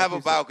 We don't have a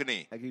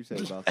balcony. I keep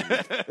saying balcony.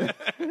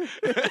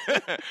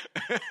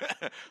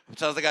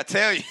 Sometimes I gotta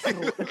tell you.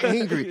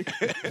 Angry.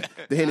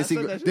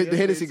 The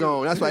Hennessy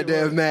gone. That's why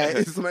Dev's mad.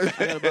 I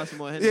gotta buy some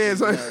more Hennessy.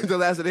 Yeah, it's the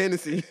last of the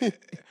Hennessy.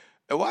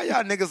 And why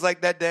y'all niggas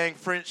like that dang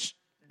French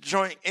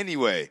joint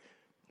anyway?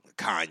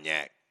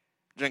 Cognac.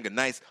 drink a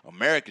nice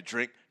American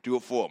drink. Do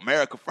it for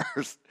America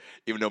first,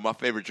 even though my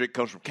favorite drink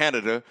comes from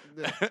Canada.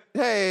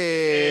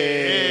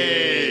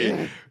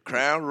 Hey.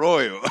 Crown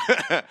Royal.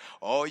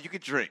 All you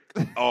can drink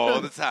all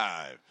the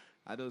time.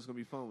 I know it's going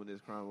to be fun with this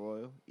Crown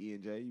Royal.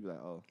 E&J, you be like,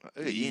 oh.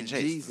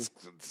 E&J is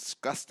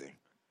disgusting.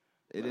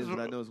 It is, but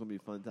I know it's going to be a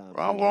fun time.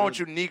 What's wrong with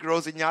you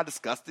Negroes and y'all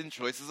disgusting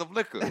choices of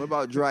liquor? What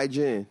about dry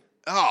gin?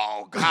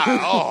 Oh, God.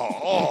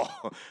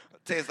 Oh.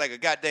 Tastes like a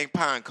goddamn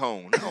pine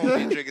cone. I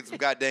don't be drinking some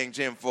goddamn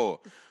gin for.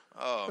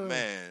 Oh,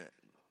 man.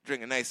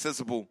 Drink a nice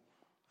sensible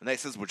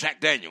Jack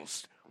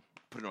Daniels.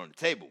 Put it on the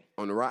table.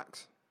 On the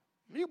rocks?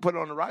 You can put it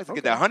on the rocks and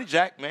get that honey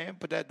jack, man.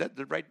 Put that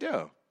right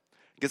there.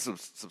 Get some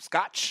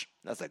scotch.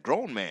 That's a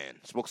grown man.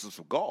 Smoke some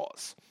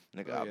cigars.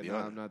 Nigga, I'll be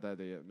honest. I'm not that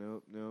there yet.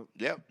 Nope.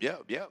 Yep.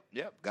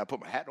 Got to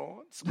put my hat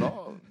on,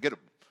 cigar, get a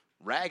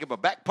rag in my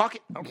back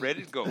pocket. I'm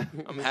ready to go.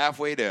 I'm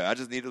halfway there. I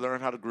just need to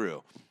learn how to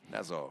grill.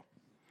 That's all.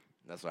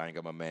 That's why I ain't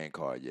got my man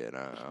card yet.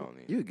 I don't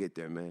need. You get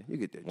there, man. You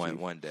get there.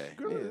 One day.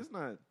 Girl, it's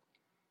not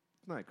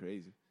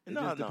crazy. It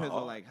just depends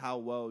on like how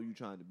well you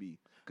trying to be.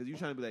 Because you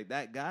trying to be like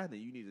that guy,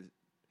 then you need to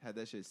have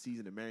that shit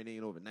seasoned and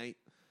marinated overnight.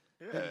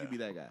 Then you can be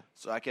that guy.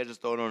 So I can't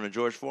just throw it on a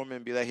George Foreman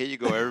and be like, here you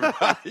go,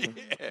 everybody.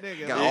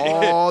 Got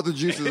all the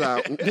juices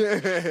out.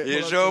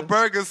 Here's your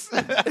burgers.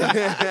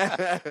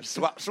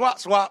 Swap.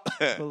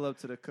 Pull up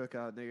to the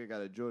cookout, nigga.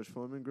 Got a George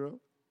Foreman grill.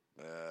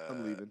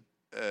 I'm leaving.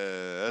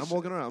 I'm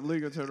walking around. I'm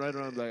literally going to turn right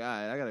around and be like, all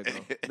right, I got to go.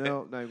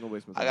 No, not even going to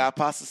waste my time. I got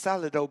pasta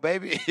salad, though,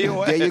 baby.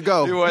 There you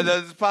go. You want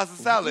this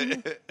pasta salad?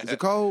 Is it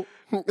cold?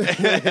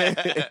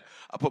 I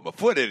put my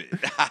foot in it.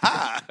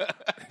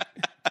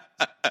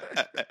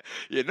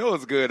 You know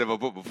it's good if I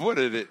put my foot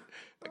in it.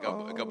 I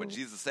got my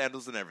Jesus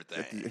sandals and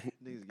everything.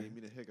 Niggas gave me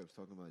the hiccups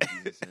talking about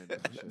Jesus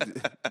sandals.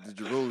 The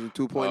Jerusalem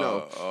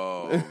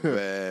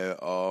 2.0.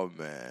 Oh,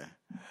 man.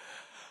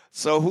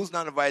 So who's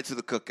not invited to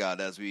the cookout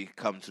as we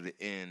come to the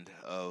end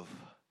of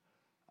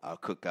our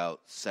cookout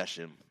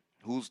session?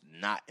 Who's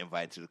not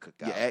invited to the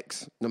cookout? Your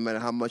ex, no matter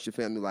how much your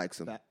family likes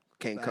him,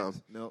 can't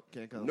come. Nope,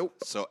 can't come. Nope.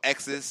 So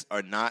exes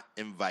are not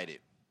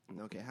invited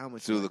Okay, how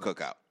much to the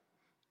cookout.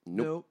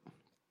 Nope.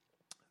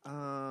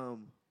 I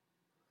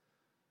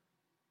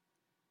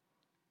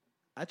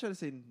try to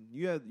say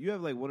you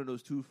have like one of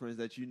those two friends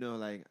that you know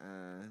like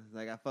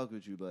I fuck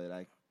with you, but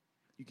like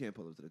you can't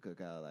pull up to the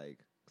cookout like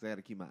because I got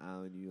to keep my eye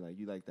on you. Like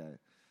you like that.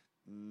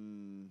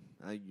 You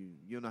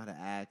don't know how to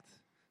act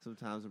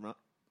sometimes around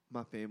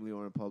my family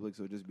or in public,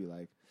 so just be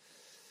like,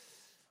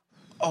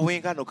 oh, we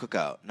ain't got no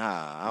cookout.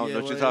 Nah, I don't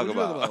know what you're talking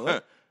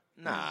about.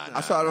 Nah,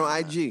 I saw it on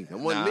IG. That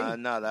wasn't me.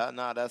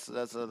 Nah,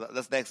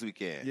 that's next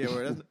weekend. Yeah,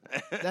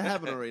 that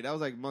happened already. That was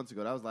like months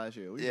ago. That was last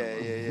year.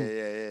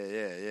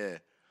 Yeah.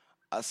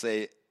 I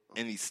say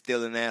any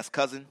stealing ass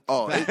cousin.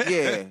 Oh,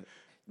 yeah.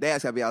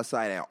 Dad's gotta be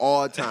outside at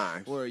all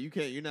times. Or you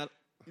can't. You're not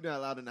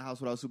allowed in the house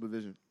without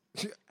supervision.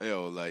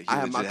 Yo, like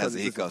I have my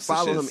cousin.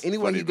 Follow him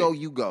anywhere you go.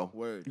 You go.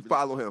 Word. You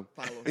follow him.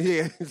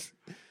 Yeah. Yes.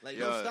 Like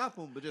don't stop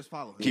him, but just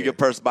follow him. Keep your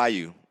purse by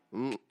you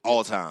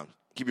all the time.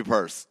 Keep your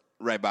purse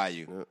right by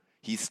you. Yeah.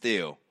 He's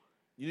still.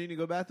 You need to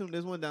go bathroom?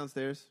 There's one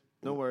downstairs.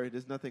 Don't worry.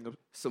 There's nothing.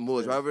 Some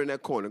woods right over in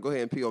that corner. Go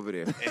ahead and pee over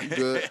there. You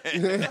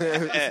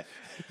good?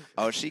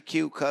 Oh, she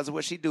cute, cousin.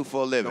 What she do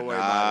for a living?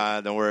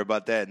 Don't worry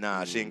about it.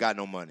 Nah, she ain't got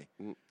no money.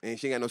 And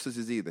she ain't got no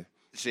sisters either.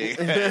 She ain't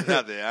got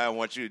nothing. I don't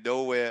want you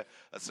nowhere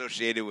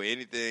associated with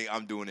anything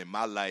I'm doing in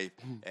my life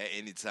at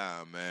any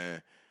time,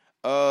 man.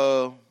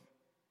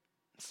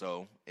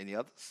 So, any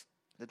others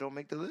that don't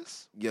make the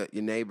list? Your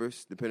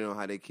neighbors, depending on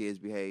how their kids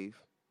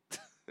behave.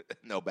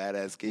 No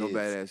badass kids. No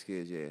badass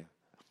kids, yeah.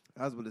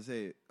 I was about to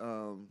say,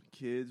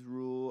 kids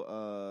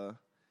rule.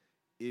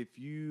 If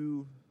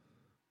you,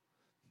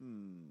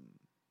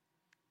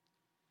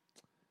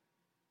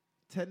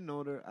 10 and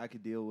older, I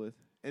could deal with.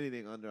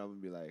 Anything under, I'm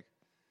gonna be like.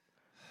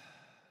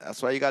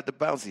 That's why you got the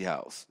bouncy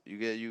house.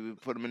 You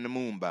put them in the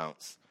moon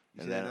bounce.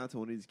 And then now to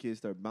one of these kids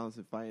start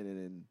bouncing, fighting, and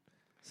then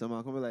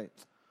somehow come be like,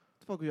 "What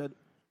the fuck are y'all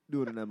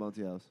doing in that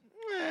bouncy house?"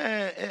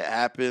 It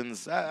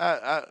happens.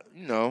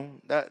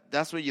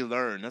 That's where you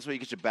learn. That's where you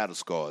get your battle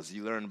scars.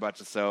 You learn about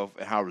yourself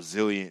and how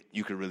resilient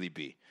you can really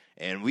be.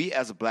 And we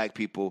as a black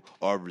people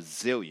are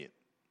resilient.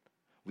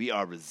 We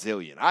are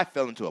resilient. I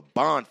fell into a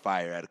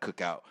bonfire at a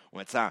cookout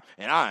one time,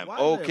 and I am Why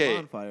okay. was there a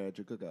bonfire at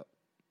your cookout?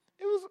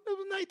 It was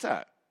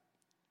nighttime.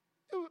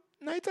 It was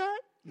nighttime?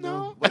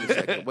 No.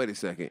 Wait a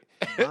second.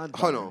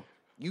 Hold on.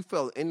 You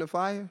fell in the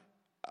fire?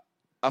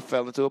 I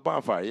fell into a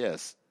bonfire,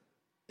 yes.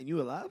 And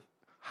you alive?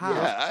 How?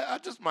 Yeah, I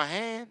just my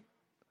hand.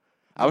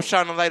 I was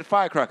trying to light a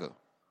firecracker,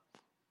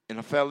 and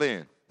I fell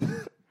in.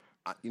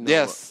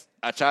 Yes,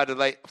 I tried to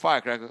light a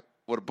firecracker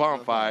with a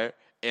bonfire,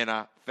 and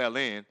I fell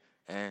in.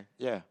 And,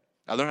 yeah,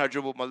 I learned how to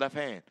dribble with my left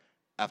hand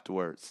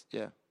afterwards.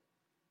 Yeah.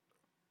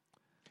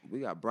 We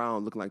got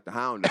Brown looking like the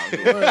Hound out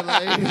here. Yeah.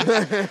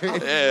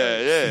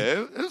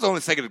 It was only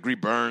second-degree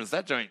burns.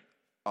 That joint.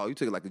 Oh, you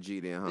took it like a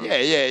G then, huh?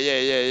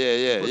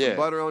 Yeah. Put some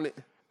butter on it?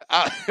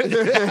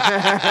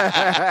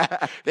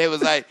 They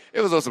was like,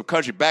 it was on some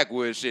country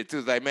backwoods shit too.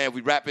 It's like, man,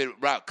 we wrap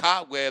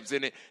cobwebs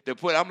in it to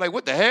put. I'm like,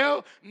 what the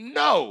hell?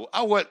 No,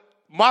 I want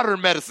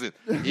modern medicine.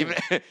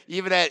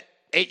 Even at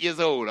 8 years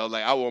old, I was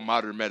like, I want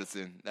modern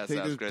medicine. That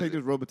sounds crazy. Take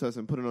this Robitussin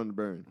and put it on the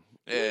burn.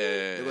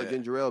 Yeah. They go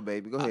ginger ale,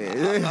 baby. Go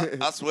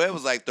ahead. I swear it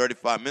was like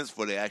 35 minutes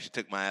before they actually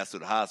took my ass to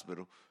the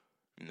hospital.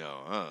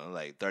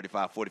 Like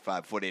 35,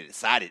 45 before they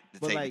decided to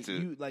take me to.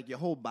 You, like your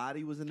whole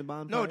body was in the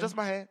bonfire? No, just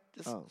my hand.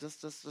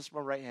 Just my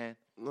right hand.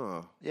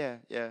 No. Yeah.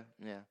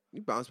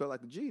 You bounced back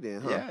like a G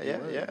then, huh?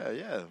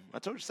 Yeah. I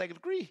told you second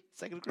degree.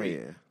 Oh,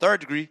 yeah.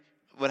 Third degree,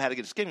 but I had to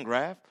get a skin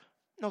graft.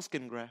 No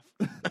skin graft.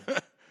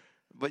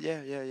 But yeah.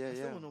 I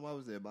still don't know why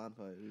was there a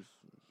bonfire. It was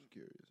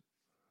curious.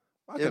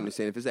 I can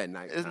understand if it's at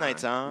night. It's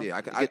nighttime. Yeah,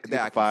 I get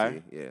can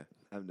fire. see. Yeah.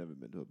 I've never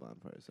been to a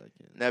bonfire, so I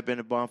can't. Never been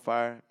to a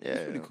bonfire. Yeah.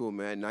 It's pretty cool,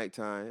 man. At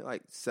nighttime,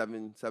 like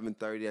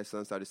 7:30, that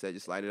sun started to set,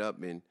 just light it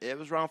up. And it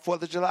was around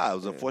 4th of July. It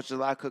was a 4th of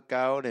July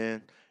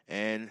cookout,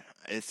 and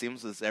it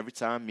seems as every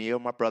time me or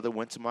my brother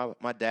went to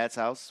my dad's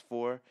house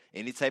for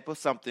any type of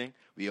something,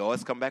 we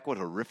always come back with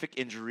horrific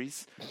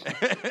injuries.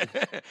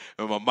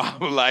 And my mom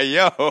was like,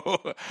 yo.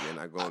 you're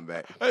not going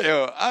back.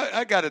 Yo,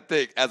 I got to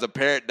think, as a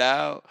parent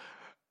now,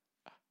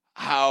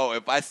 how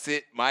if I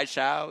sent my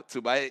child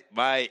to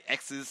my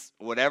ex's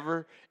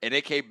whatever, and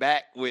they came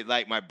back with,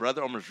 like, my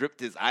brother almost ripped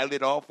his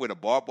eyelid off with a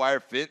barbed wire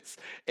fence,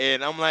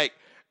 and I'm like,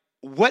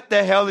 what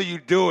the hell are you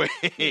doing?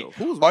 Yo,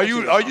 are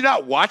you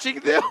not watching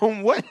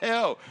them? What the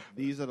hell?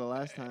 These are the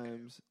last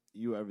times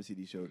you ever see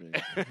these children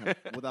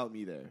without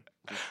me there.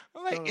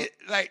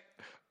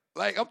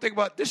 Like I'm thinking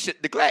about this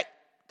shit neglect.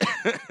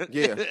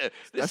 Yeah,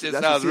 this shit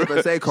that's sounds what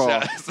CFSA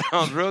call.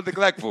 sounds real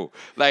neglectful.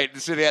 Like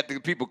the shit they have to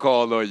people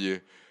call on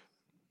you.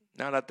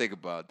 Now that I think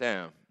about,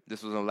 damn,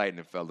 this was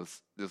enlightening,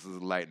 fellas. This was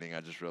enlightening.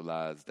 I just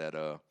realized that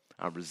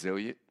I'm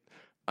resilient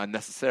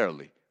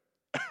unnecessarily.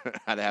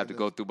 I'd have to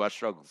go through my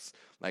struggles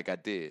like I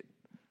did.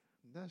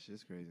 That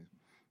shit's crazy.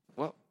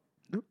 Well,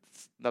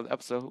 it's another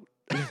episode.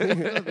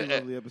 Another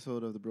lovely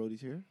episode of the Brodies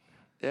here.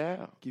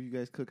 Yeah. Give you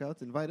guys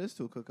cookouts. Invite us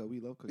to a cookout.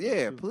 We love cookouts.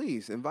 Yeah, too.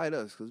 please invite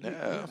us because we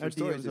have some Our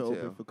stories DMs to are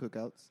tell. open for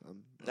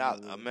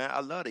cookouts. Man, I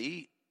love to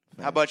eat.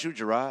 How about you,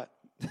 Gerard?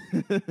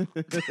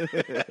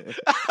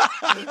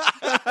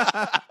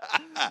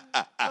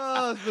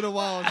 Oh, it's been a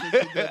while since you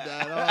did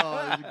that.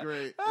 Oh, it's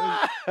great.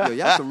 Yo,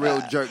 y'all some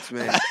real jerks,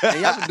 man.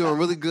 And y'all been doing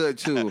really good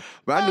too.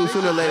 But I knew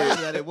sooner or later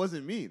that it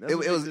wasn't me. it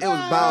was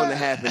bound to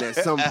happen at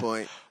some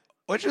point.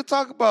 What you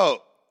talk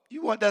about?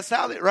 You want that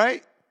salad,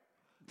 right?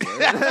 You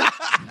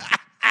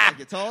like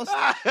it tossed?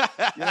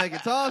 You like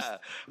it tossed?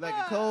 You like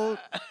it cold?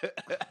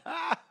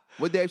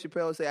 What Dave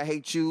Chappelle say? I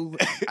hate you.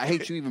 I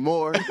hate you even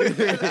more.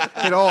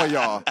 Hit all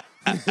y'all.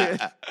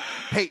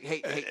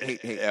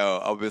 hate.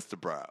 Yo, I'm Mr.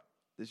 Brown.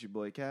 This your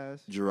boy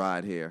Cass.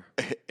 Gerard here.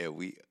 And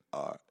we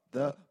are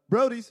The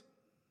Brodies.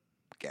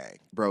 gang.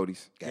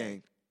 Brodies.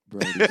 Gang.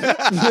 Brodies.